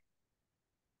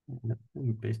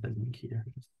me paste that link here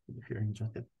if you're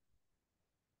interested.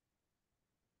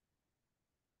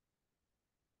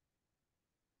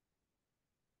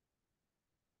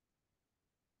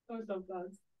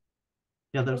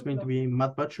 Yeah, there's going to be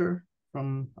Matt Butcher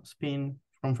from Spin,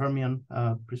 from Fermion,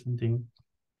 presenting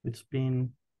with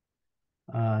Spin.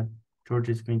 George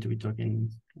is going to be talking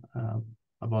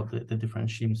about the different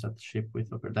shims that ship with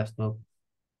Docker Desktop.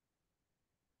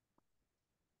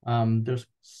 There's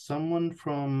someone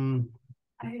from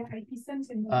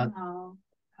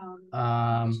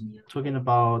talking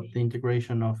about the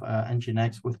integration of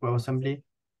Nginx with WebAssembly.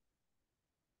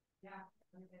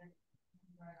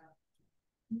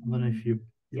 I don't know if you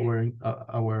were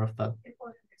aware of that.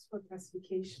 Export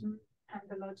classification and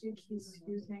the logic he's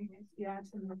using is the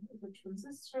item of the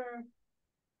transistor,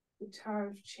 the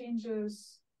tariff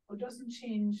changes or doesn't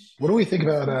change. What do we think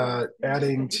about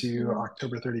adding to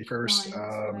October 31st,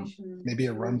 maybe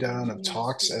a rundown of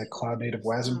talks at Cloud Native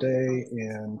Wasm Day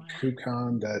and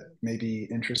KubeCon that may be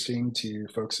interesting to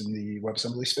folks in the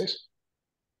WebAssembly space?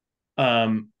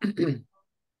 For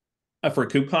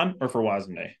KubeCon or for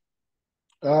Wasm-wg?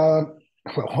 Well,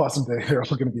 Wasm-wg, they're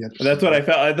also going to be interesting. That's what I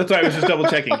felt. That's why I was just double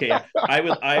checking. Okay, yeah.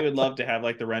 I would love to have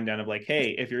like the rundown of like,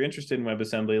 hey, if you're interested in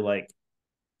WebAssembly, like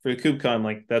for KubeCon,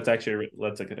 like that's actually,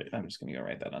 let's look at it. I'm just going to go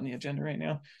write that on the agenda right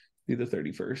now. Be the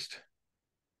 31st.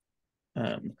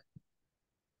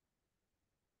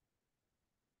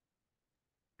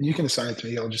 You can assign it to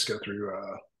me. I'll just go through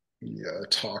the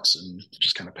talks and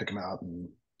just kind of pick them out and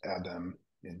add them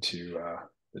into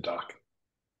the doc.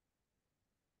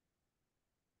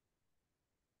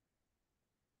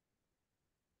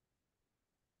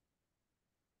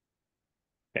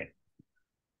 Okay.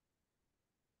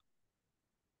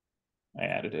 I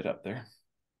added it up there.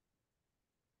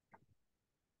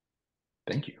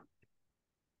 Thank you.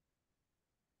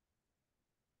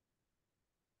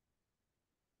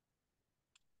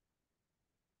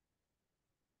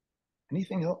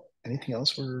 Anything else? Anything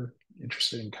else we're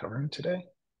interested in covering today?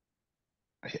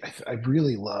 I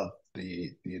really love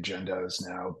the agendas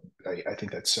now. I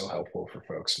think that's so helpful for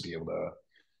folks to be able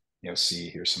to see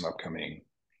here's some upcoming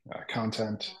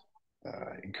content.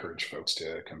 Encourage folks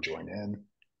to come join in.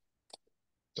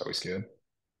 It's always good.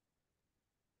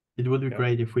 It would be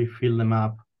great if we fill them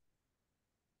up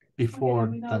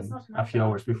before a few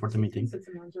hours before the meeting.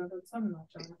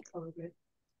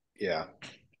 Yeah.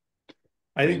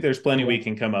 I think there's plenty we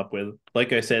can come up with.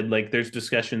 Like I said, like there's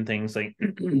discussion things like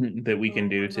that we can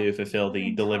do to fulfill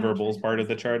the deliverables part of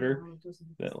the charter.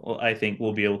 That I think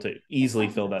we'll be able to easily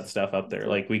fill that stuff up there.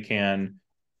 Like we can,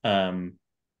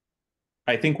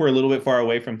 I think we're a little bit far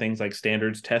away from things like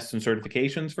standards, tests, and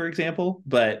certifications, for example,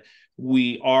 but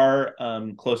we are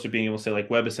close to being able to say like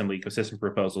WebAssembly ecosystem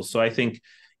proposals. So I think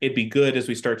it'd be good as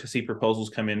we start to see proposals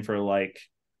come in for like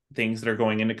things that are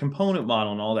going into component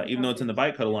model and all that, even though it's in the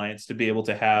Bytecode Alliance, to be able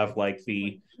to have like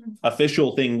the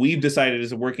official thing we've decided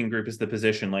as a working group is the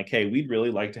position, like, hey, we'd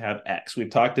really like to have X. We've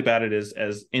talked about it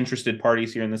as interested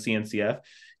parties here in the CNCF.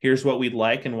 Here's what we'd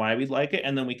like and why we'd like it.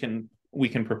 And then we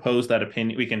can propose that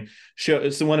opinion. We can show,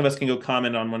 so one of us can go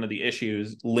comment on one of the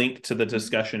issues, link to the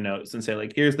discussion notes and say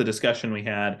like, here's the discussion we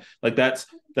had. Like that's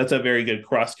a very good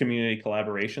cross-community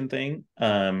collaboration thing.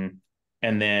 And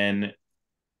then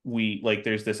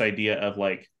there's this idea of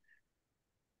like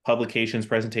publications,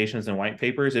 presentations, and white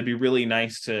papers. It'd be really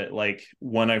nice to like,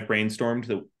 one I've brainstormed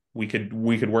that we could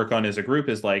work on as a group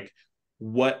is like,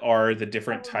 what are the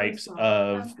different types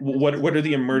of what are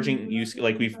the emerging use,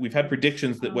 like we've had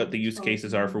predictions that what the use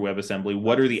cases are for WebAssembly.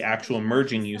 What are the actual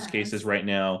emerging use cases right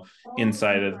now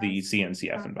inside of the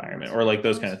CNCF environment, or like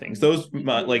those kind of things. Those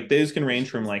can range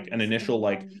from like an initial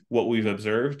like what we've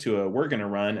observed to we're going to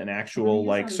run an actual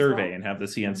like survey and have the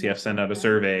CNCF send out a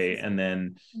survey and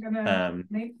then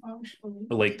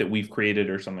like that we've created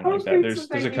or something like that.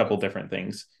 There's a couple different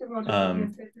things.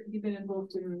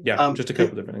 Yeah, just a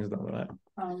couple different things about that.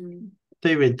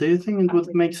 David, do you think it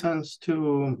would make sense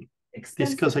to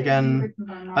discuss again?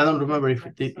 I don't remember if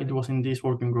it was in this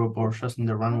working group or just in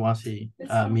the RunWasi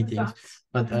meetings,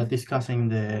 but discussing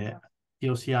the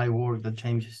OCI work that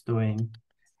James is doing.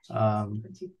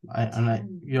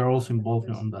 You're also involved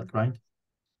on that, right?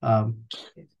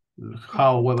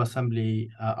 How WebAssembly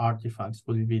artifacts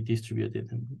will be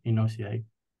distributed in OCI?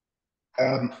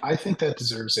 I think that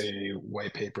deserves a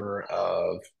white paper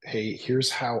of, hey, here's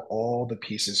how all the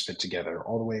pieces fit together,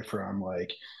 all the way from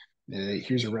like,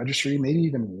 here's a registry, maybe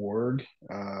even WARG,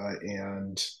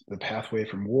 and the pathway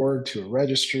from WARG to a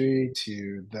registry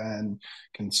to then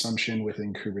consumption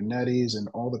within Kubernetes and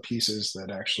all the pieces that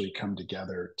actually come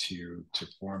together to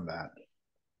form that,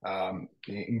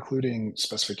 including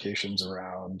specifications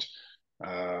around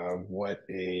what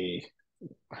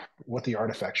the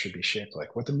artifact should be shaped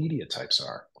like, what the media types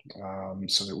are,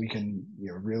 so that we can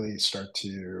really start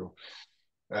to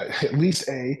at least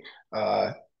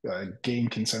gain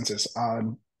consensus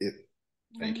on it.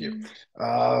 Thank you.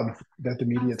 That the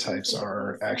media types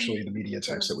are actually the media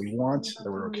types that we want,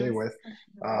 that we're okay with,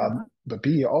 but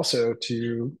B, also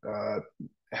to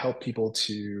help people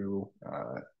to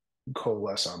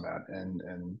coalesce on that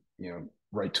and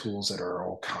write tools that are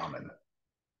all common.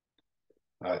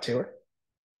 Taylor?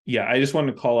 Yeah, I just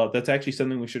wanted to call out, that's actually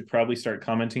something we should probably start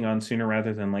commenting on sooner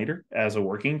rather than later as a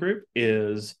working group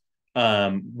is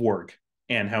WARG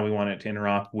and how we want it to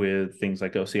interop with things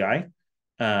like OCI,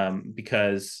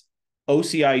 because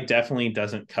OCI definitely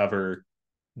doesn't cover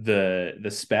the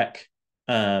spec.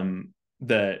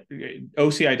 The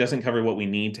OCI doesn't cover what we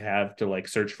need to have to like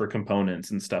search for components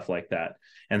and stuff like that.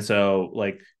 And so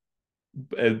like,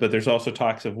 but there's also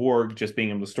talks of WARG just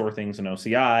being able to store things in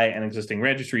OCI and existing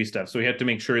registry stuff. So we have to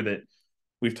make sure that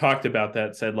we've talked about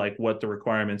that, said like what the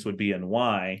requirements would be and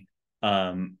why.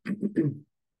 Because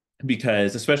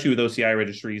especially with OCI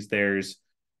registries, there's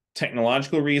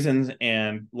technological reasons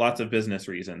and lots of business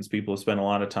reasons. People spend a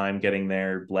lot of time getting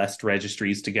their blessed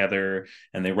registries together,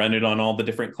 and they run it on all the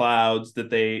different clouds that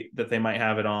they might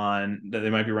have it on, that they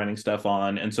might be running stuff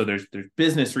on. And so there's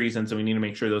business reasons, and we need to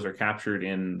make sure those are captured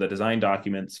in the design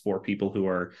documents for people who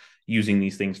are using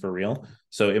these things for real.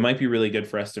 So it might be really good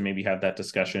for us to maybe have that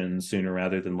discussion sooner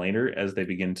rather than later as they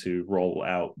begin to roll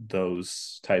out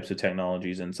those types of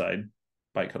technologies inside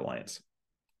Bytecode Alliance.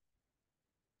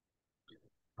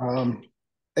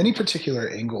 Any particular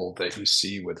angle that you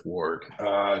see with WARG?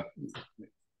 I'm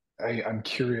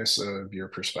curious of your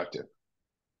perspective.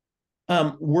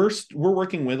 We're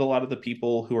working with a lot of the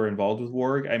people who are involved with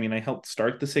WARG. I mean, I helped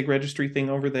start the SIG registry thing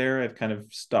over there. I've kind of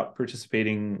stopped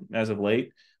participating as of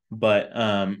late, but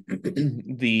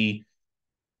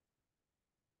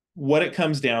what it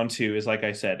comes down to is, like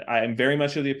I said, I am very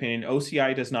much of the opinion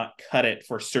OCI does not cut it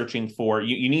for searching for,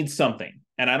 you need something.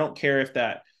 And I don't care if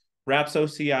that wraps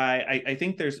OCI. I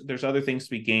think there's other things to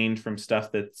be gained from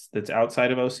stuff that's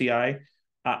outside of OCI.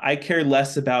 I care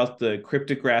less about the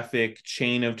cryptographic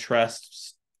chain of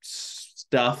trust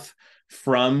stuff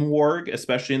from WARG,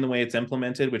 especially in the way it's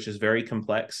implemented, which is very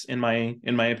complex in my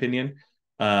opinion.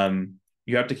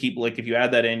 You have to keep, like, if you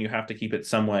add that in, you have to keep it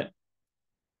somewhat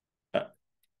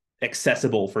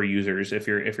accessible for users if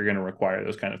you're going to require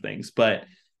those kind of things. But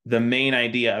the main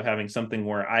idea of having something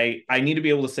where I need to be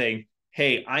able to say,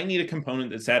 hey, I need a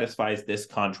component that satisfies this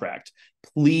contract.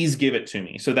 Please give it to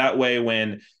me. So that way,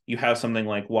 when you have something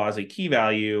like WASI key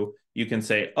value, you can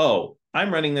say, oh,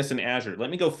 I'm running this in Azure. Let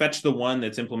me go fetch the one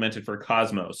that's implemented for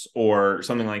Cosmos or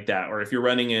something like that. Or if you're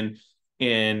running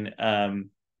in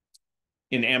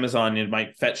Amazon, it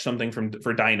might fetch something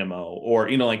for Dynamo, or,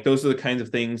 like, those are the kinds of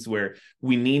things where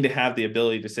we need to have the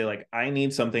ability to say, like, I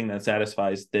need something that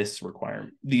satisfies these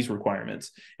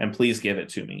requirements, and please give it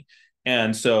to me.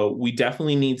 And so we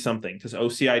definitely need something, because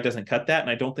OCI doesn't cut that. And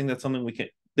I don't think that's something we can,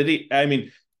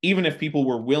 even if people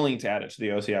were willing to add it to the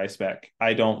OCI spec,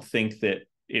 I don't think that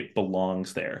it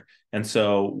belongs there. And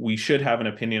so we should have an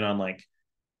opinion on, like,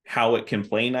 how it can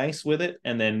play nice with it.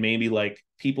 And then maybe, like,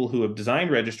 people who have designed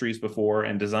registries before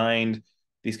and designed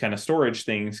these kind of storage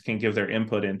things can give their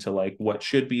input into, like, what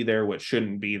should be there, what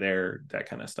shouldn't be there, that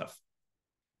kind of stuff.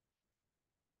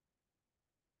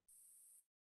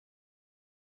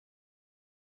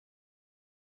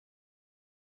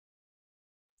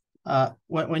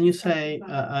 When you say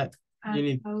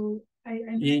you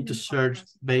need to search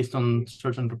based on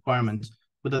certain requirements,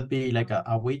 would that be like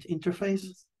a wait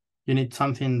interface? You need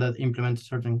something that implements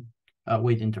certain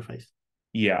wait interface.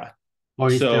 Yeah.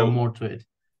 Or is there more to it?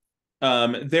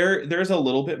 There's a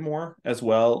little bit more as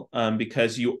well,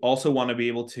 because you also want to be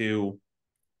able to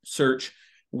search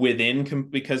within,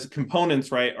 because components,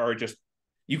 right, are just,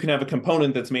 you can have a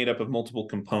component that's made up of multiple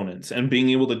components, and being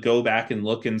able to go back and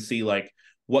look and see, like,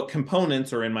 what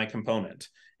components are in my component,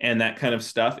 and that kind of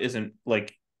stuff isn't,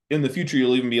 like, in the future,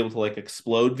 you'll even be able to, like,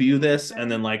 explode view this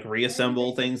and then, like,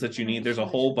 reassemble things that you need. There's a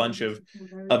whole bunch of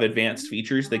advanced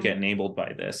features that get enabled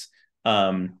by this.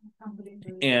 And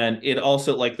it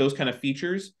also, like, those kind of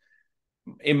features,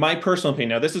 in my personal opinion,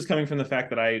 now this is coming from the fact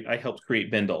that I helped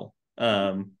create Bindle,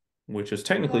 which is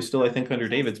technically still, I think, under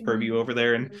David's purview over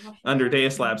there and under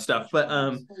Deus Lab stuff. But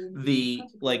the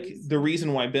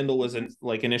reason why Bindle was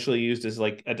initially used as,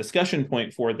 like, a discussion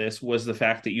point for this was the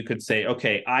fact that you could say,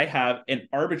 okay, I have an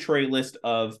arbitrary list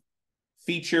of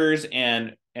features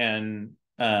and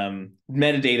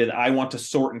metadata that I want to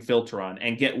sort and filter on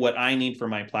and get what I need for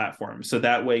my platform. So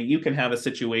that way you can have a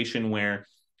situation where,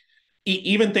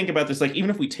 even think about this, like, even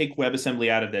if we take WebAssembly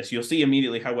out of this, you'll see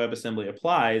immediately how WebAssembly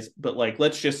applies. But, like,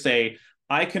 let's just say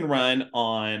I can run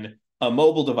on a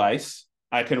mobile device,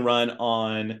 I can run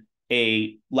on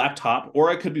a laptop,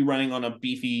 or I could be running on a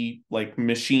beefy, like,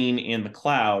 machine in the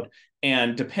cloud.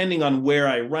 And depending on where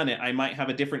I run it, I might have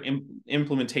a different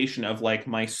implementation of, like,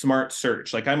 my smart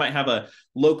search. Like, I might have a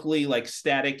locally, like,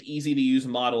 static, easy to use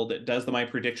model that does my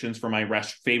predictions for my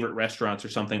favorite restaurants or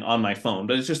something on my phone,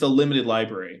 but it's just a limited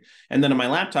library. And then on my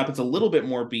laptop, it's a little bit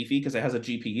more beefy because it has a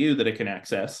GPU that it can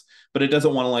access, but it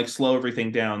doesn't want to, like, slow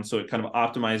everything down. So it kind of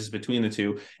optimizes between the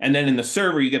two. And then in the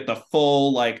server, you get the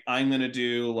full, like, I'm going to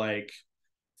do, like,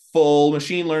 full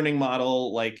machine learning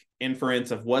model, like, inference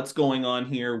of what's going on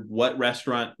here, what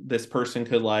restaurant this person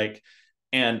could like.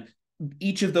 And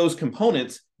each of those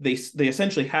components, they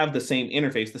essentially have the same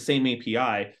interface, the same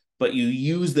API, but you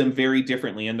use them very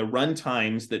differently. And the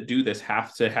runtimes that do this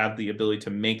have to have the ability to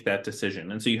make that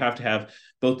decision. And so you have to have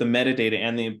both the metadata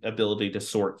and the ability to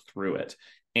sort through it.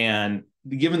 And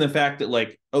given the fact that,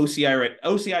 like,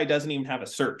 OCI doesn't even have a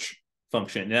search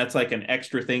function. And that's like an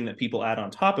extra thing that people add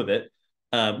on top of it.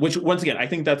 Which once again, I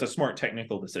think that's a smart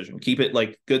technical decision. Keep it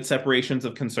like good separations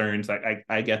of concerns.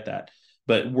 I get that.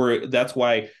 But that's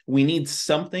why we need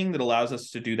something that allows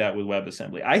us to do that with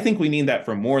WebAssembly. I think we need that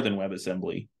for more than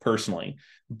WebAssembly personally.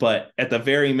 But at the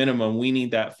very minimum, we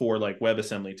need that for like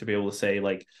WebAssembly to be able to say,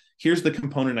 like, here's the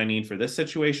component I need for this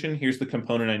situation. Here's the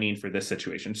component I need for this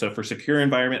situation. So for secure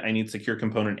environment, I need secure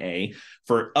component A.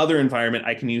 For other environment,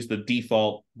 I can use the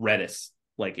default Redis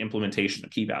like implementation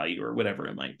of key value or whatever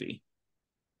it might be.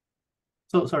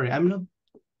 So sorry, I'm not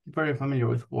very familiar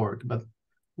with Word, but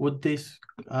would this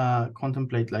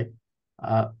contemplate like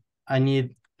I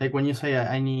need, like when you say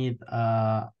I need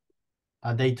a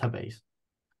database,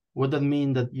 would that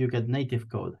mean that you get native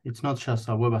code? It's not just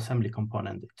a WebAssembly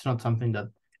component. It's not something that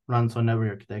runs on every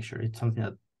architecture. It's something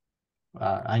that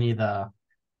I need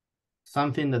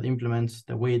something that implements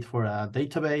the wait for a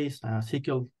database, a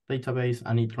SQL database,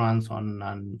 and it runs on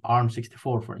an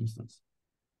ARM64, for instance.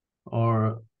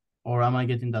 Or am I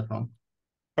getting that wrong?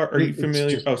 Are you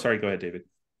familiar? Oh, sorry. Go ahead, David.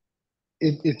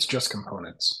 It's just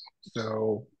components.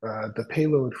 So the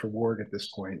payload for Warg at this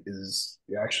point is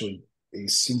actually a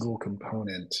single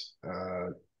component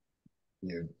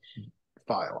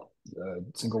file, a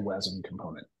single Wasm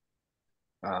component.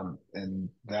 And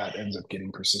that ends up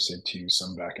getting persisted to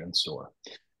some backend store.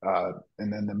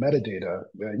 And then the metadata,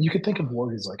 you could think of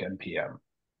Warg as like NPM.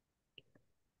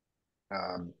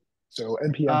 So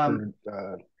NPM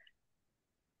for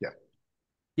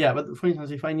yeah, but for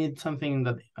instance, if I need something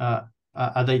that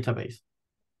a database,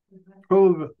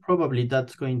 probably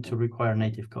that's going to require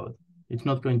native code. It's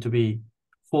not going to be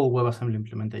full WebAssembly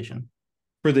implementation.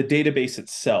 For the database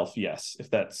itself, yes,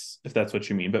 if that's what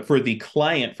you mean. But for the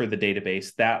client for the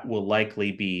database, that will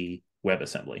likely be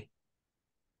WebAssembly.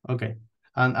 Okay,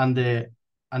 and the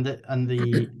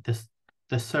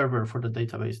server for the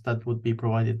database, that would be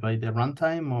provided by the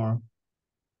runtime, or?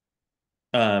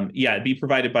 Yeah, it'd be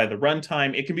provided by the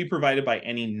runtime. It can be provided by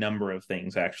any number of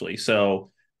things, actually.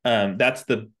 So that's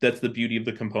the beauty of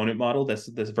the component model. This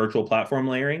virtual platform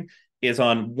layering is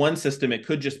on one system. It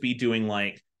could just be doing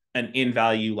like an in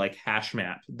value like hash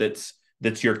map that's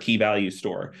your key value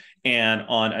store. And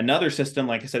on another system,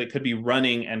 like I said, it could be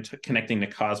running and connecting to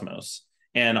Cosmos.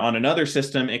 And on another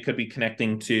system, it could be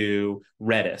connecting to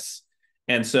Redis.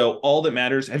 And so all that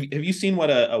matters, have you seen what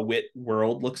a WIT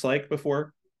world looks like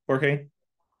before, Jorge?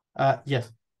 Yes.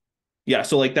 Yeah,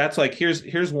 so like that's like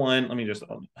here's one. Let me just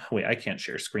wait. I can't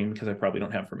share screen because I probably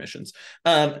don't have permissions.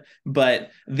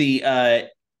 But the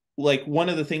like one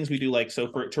of the things we do, like, so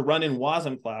to run in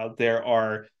Wasm Cloud,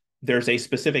 there's a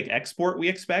specific export we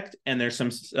expect, and there's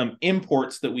some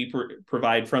imports that we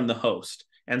provide from the host.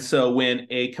 And so when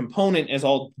a component is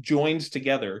all joined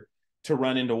together to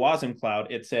run into Wasm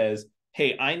Cloud, it says,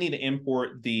 hey, I need to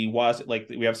import the Wasm, like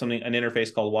we have an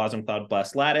interface called Wasm Cloud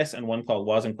Bus Lattice and one called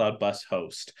Wasm Cloud Bus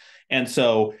Host. And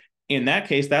so in that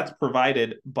case, that's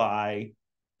provided by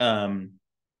our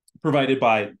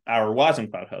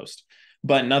Wasm Cloud host.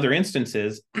 But in other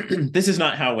instances, this is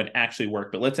not how it would actually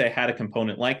work. But let's say I had a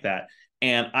component like that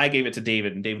and I gave it to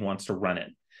David and David wants to run it.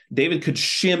 David could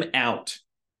shim out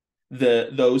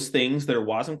those things that are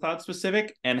Wasm Cloud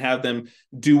specific and have them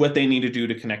do what they need to do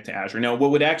to connect to Azure. Now,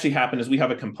 what would actually happen is we have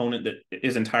a component that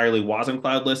is entirely Wasm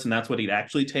Cloudless, and that's what he'd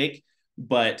actually take.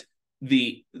 But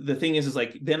the thing is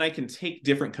like then I can take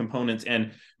different components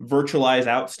and virtualize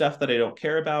out stuff that I don't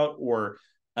care about, or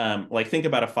like think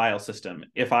about a file system.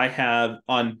 If I have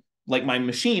on like my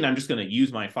machine, I'm just going to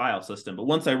use my file system. But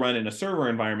once I run in a server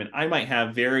environment, I might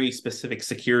have very specific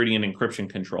security and encryption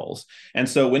controls. And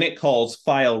so when it calls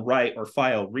file write or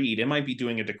file read, it might be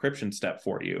doing a decryption step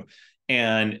for you.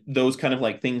 And those kind of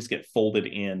like things get folded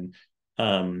in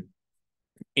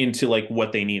into like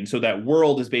what they need. And so that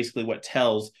world is basically what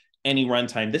tells any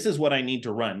runtime, this is what I need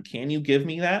to run. Can you give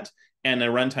me that? And the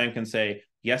runtime can say,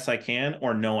 yes, I can,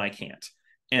 or no, I can't.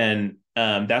 And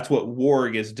that's what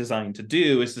Warg is designed to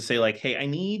do, is to say like, hey, I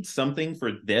need something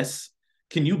for this.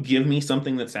 Can you give me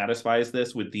something that satisfies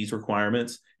this with these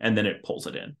requirements? And then it pulls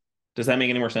it in. Does that make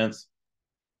any more sense?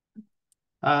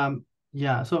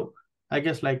 Yeah, so I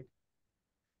guess like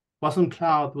Wasm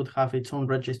Cloud would have its own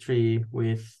registry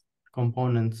with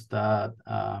components that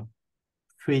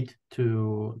fit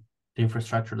to the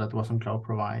infrastructure that Wasm Cloud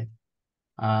provide.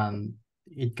 And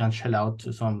it can shell out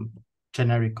to some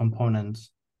generic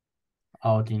components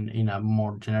out in a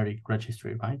more generic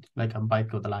registry, right? Like a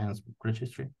bytecode alliance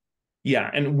registry.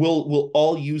 Yeah, and we'll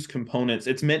all use components.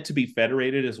 It's meant to be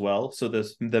federated as well. So the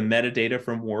metadata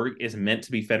from Warg is meant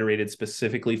to be federated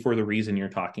specifically for the reason you're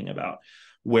talking about,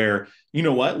 where, you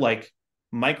know what, like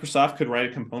Microsoft could write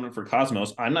a component for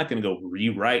Cosmos. I'm not going to go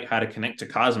rewrite how to connect to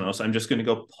Cosmos. I'm just going to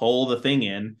go pull the thing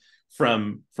in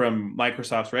from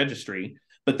Microsoft's registry.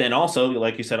 But then also,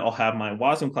 like you said, I'll have my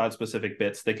Wasm Cloud specific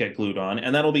bits that get glued on,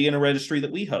 and that'll be in a registry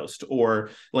that we host,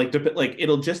 or like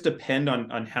it'll just depend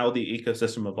on how the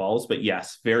ecosystem evolves. But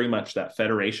yes, very much that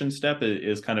federation step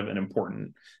is kind of an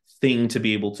important thing to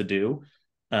be able to do,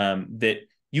 that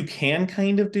you can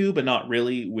kind of do, but not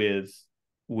really with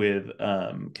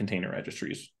container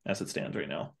registries as it stands right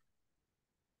now.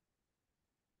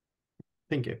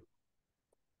 Thank you.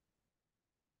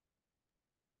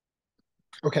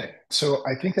 Okay, so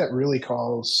I think that really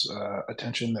calls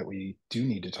attention that we do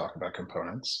need to talk about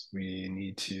components. We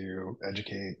need to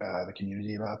educate the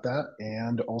community about that,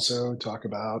 and also talk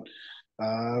about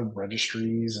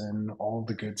registries and all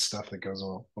the good stuff that goes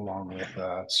along with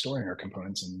storing our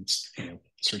components and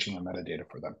searching the metadata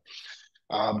for them.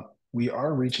 We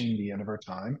are reaching the end of our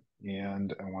time,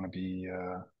 and I want to be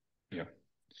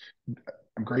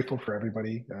I'm grateful for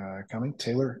everybody coming.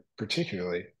 Taylor,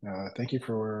 particularly, thank you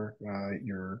for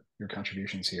your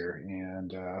contributions here,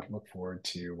 and look forward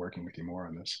to working with you more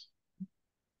on this.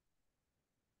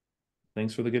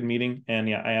 Thanks for the good meeting. And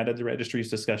yeah, I added the registries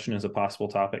discussion as a possible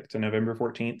topic to November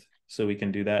 14th, so we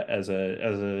can do that as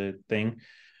a thing.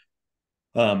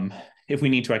 If we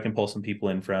need to, I can pull some people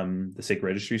in from the SIG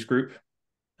registries group,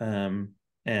 and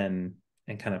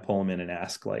kind of pull them in and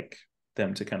ask like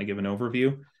them to kind of give an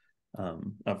overview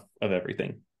of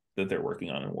everything that they're working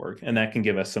on in work, and that can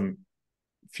give us some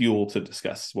fuel to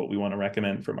discuss what we want to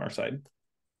recommend from our side.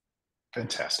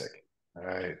 Fantastic.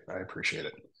 I appreciate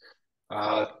it.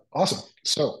 Awesome.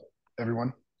 So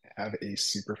everyone, have a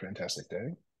super fantastic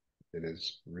day. It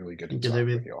is really good to talk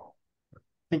with you all.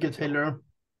 Thank you, Taylor.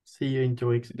 See you in 2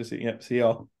 weeks. Good to see you. Yep. See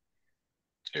y'all.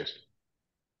 Cheers.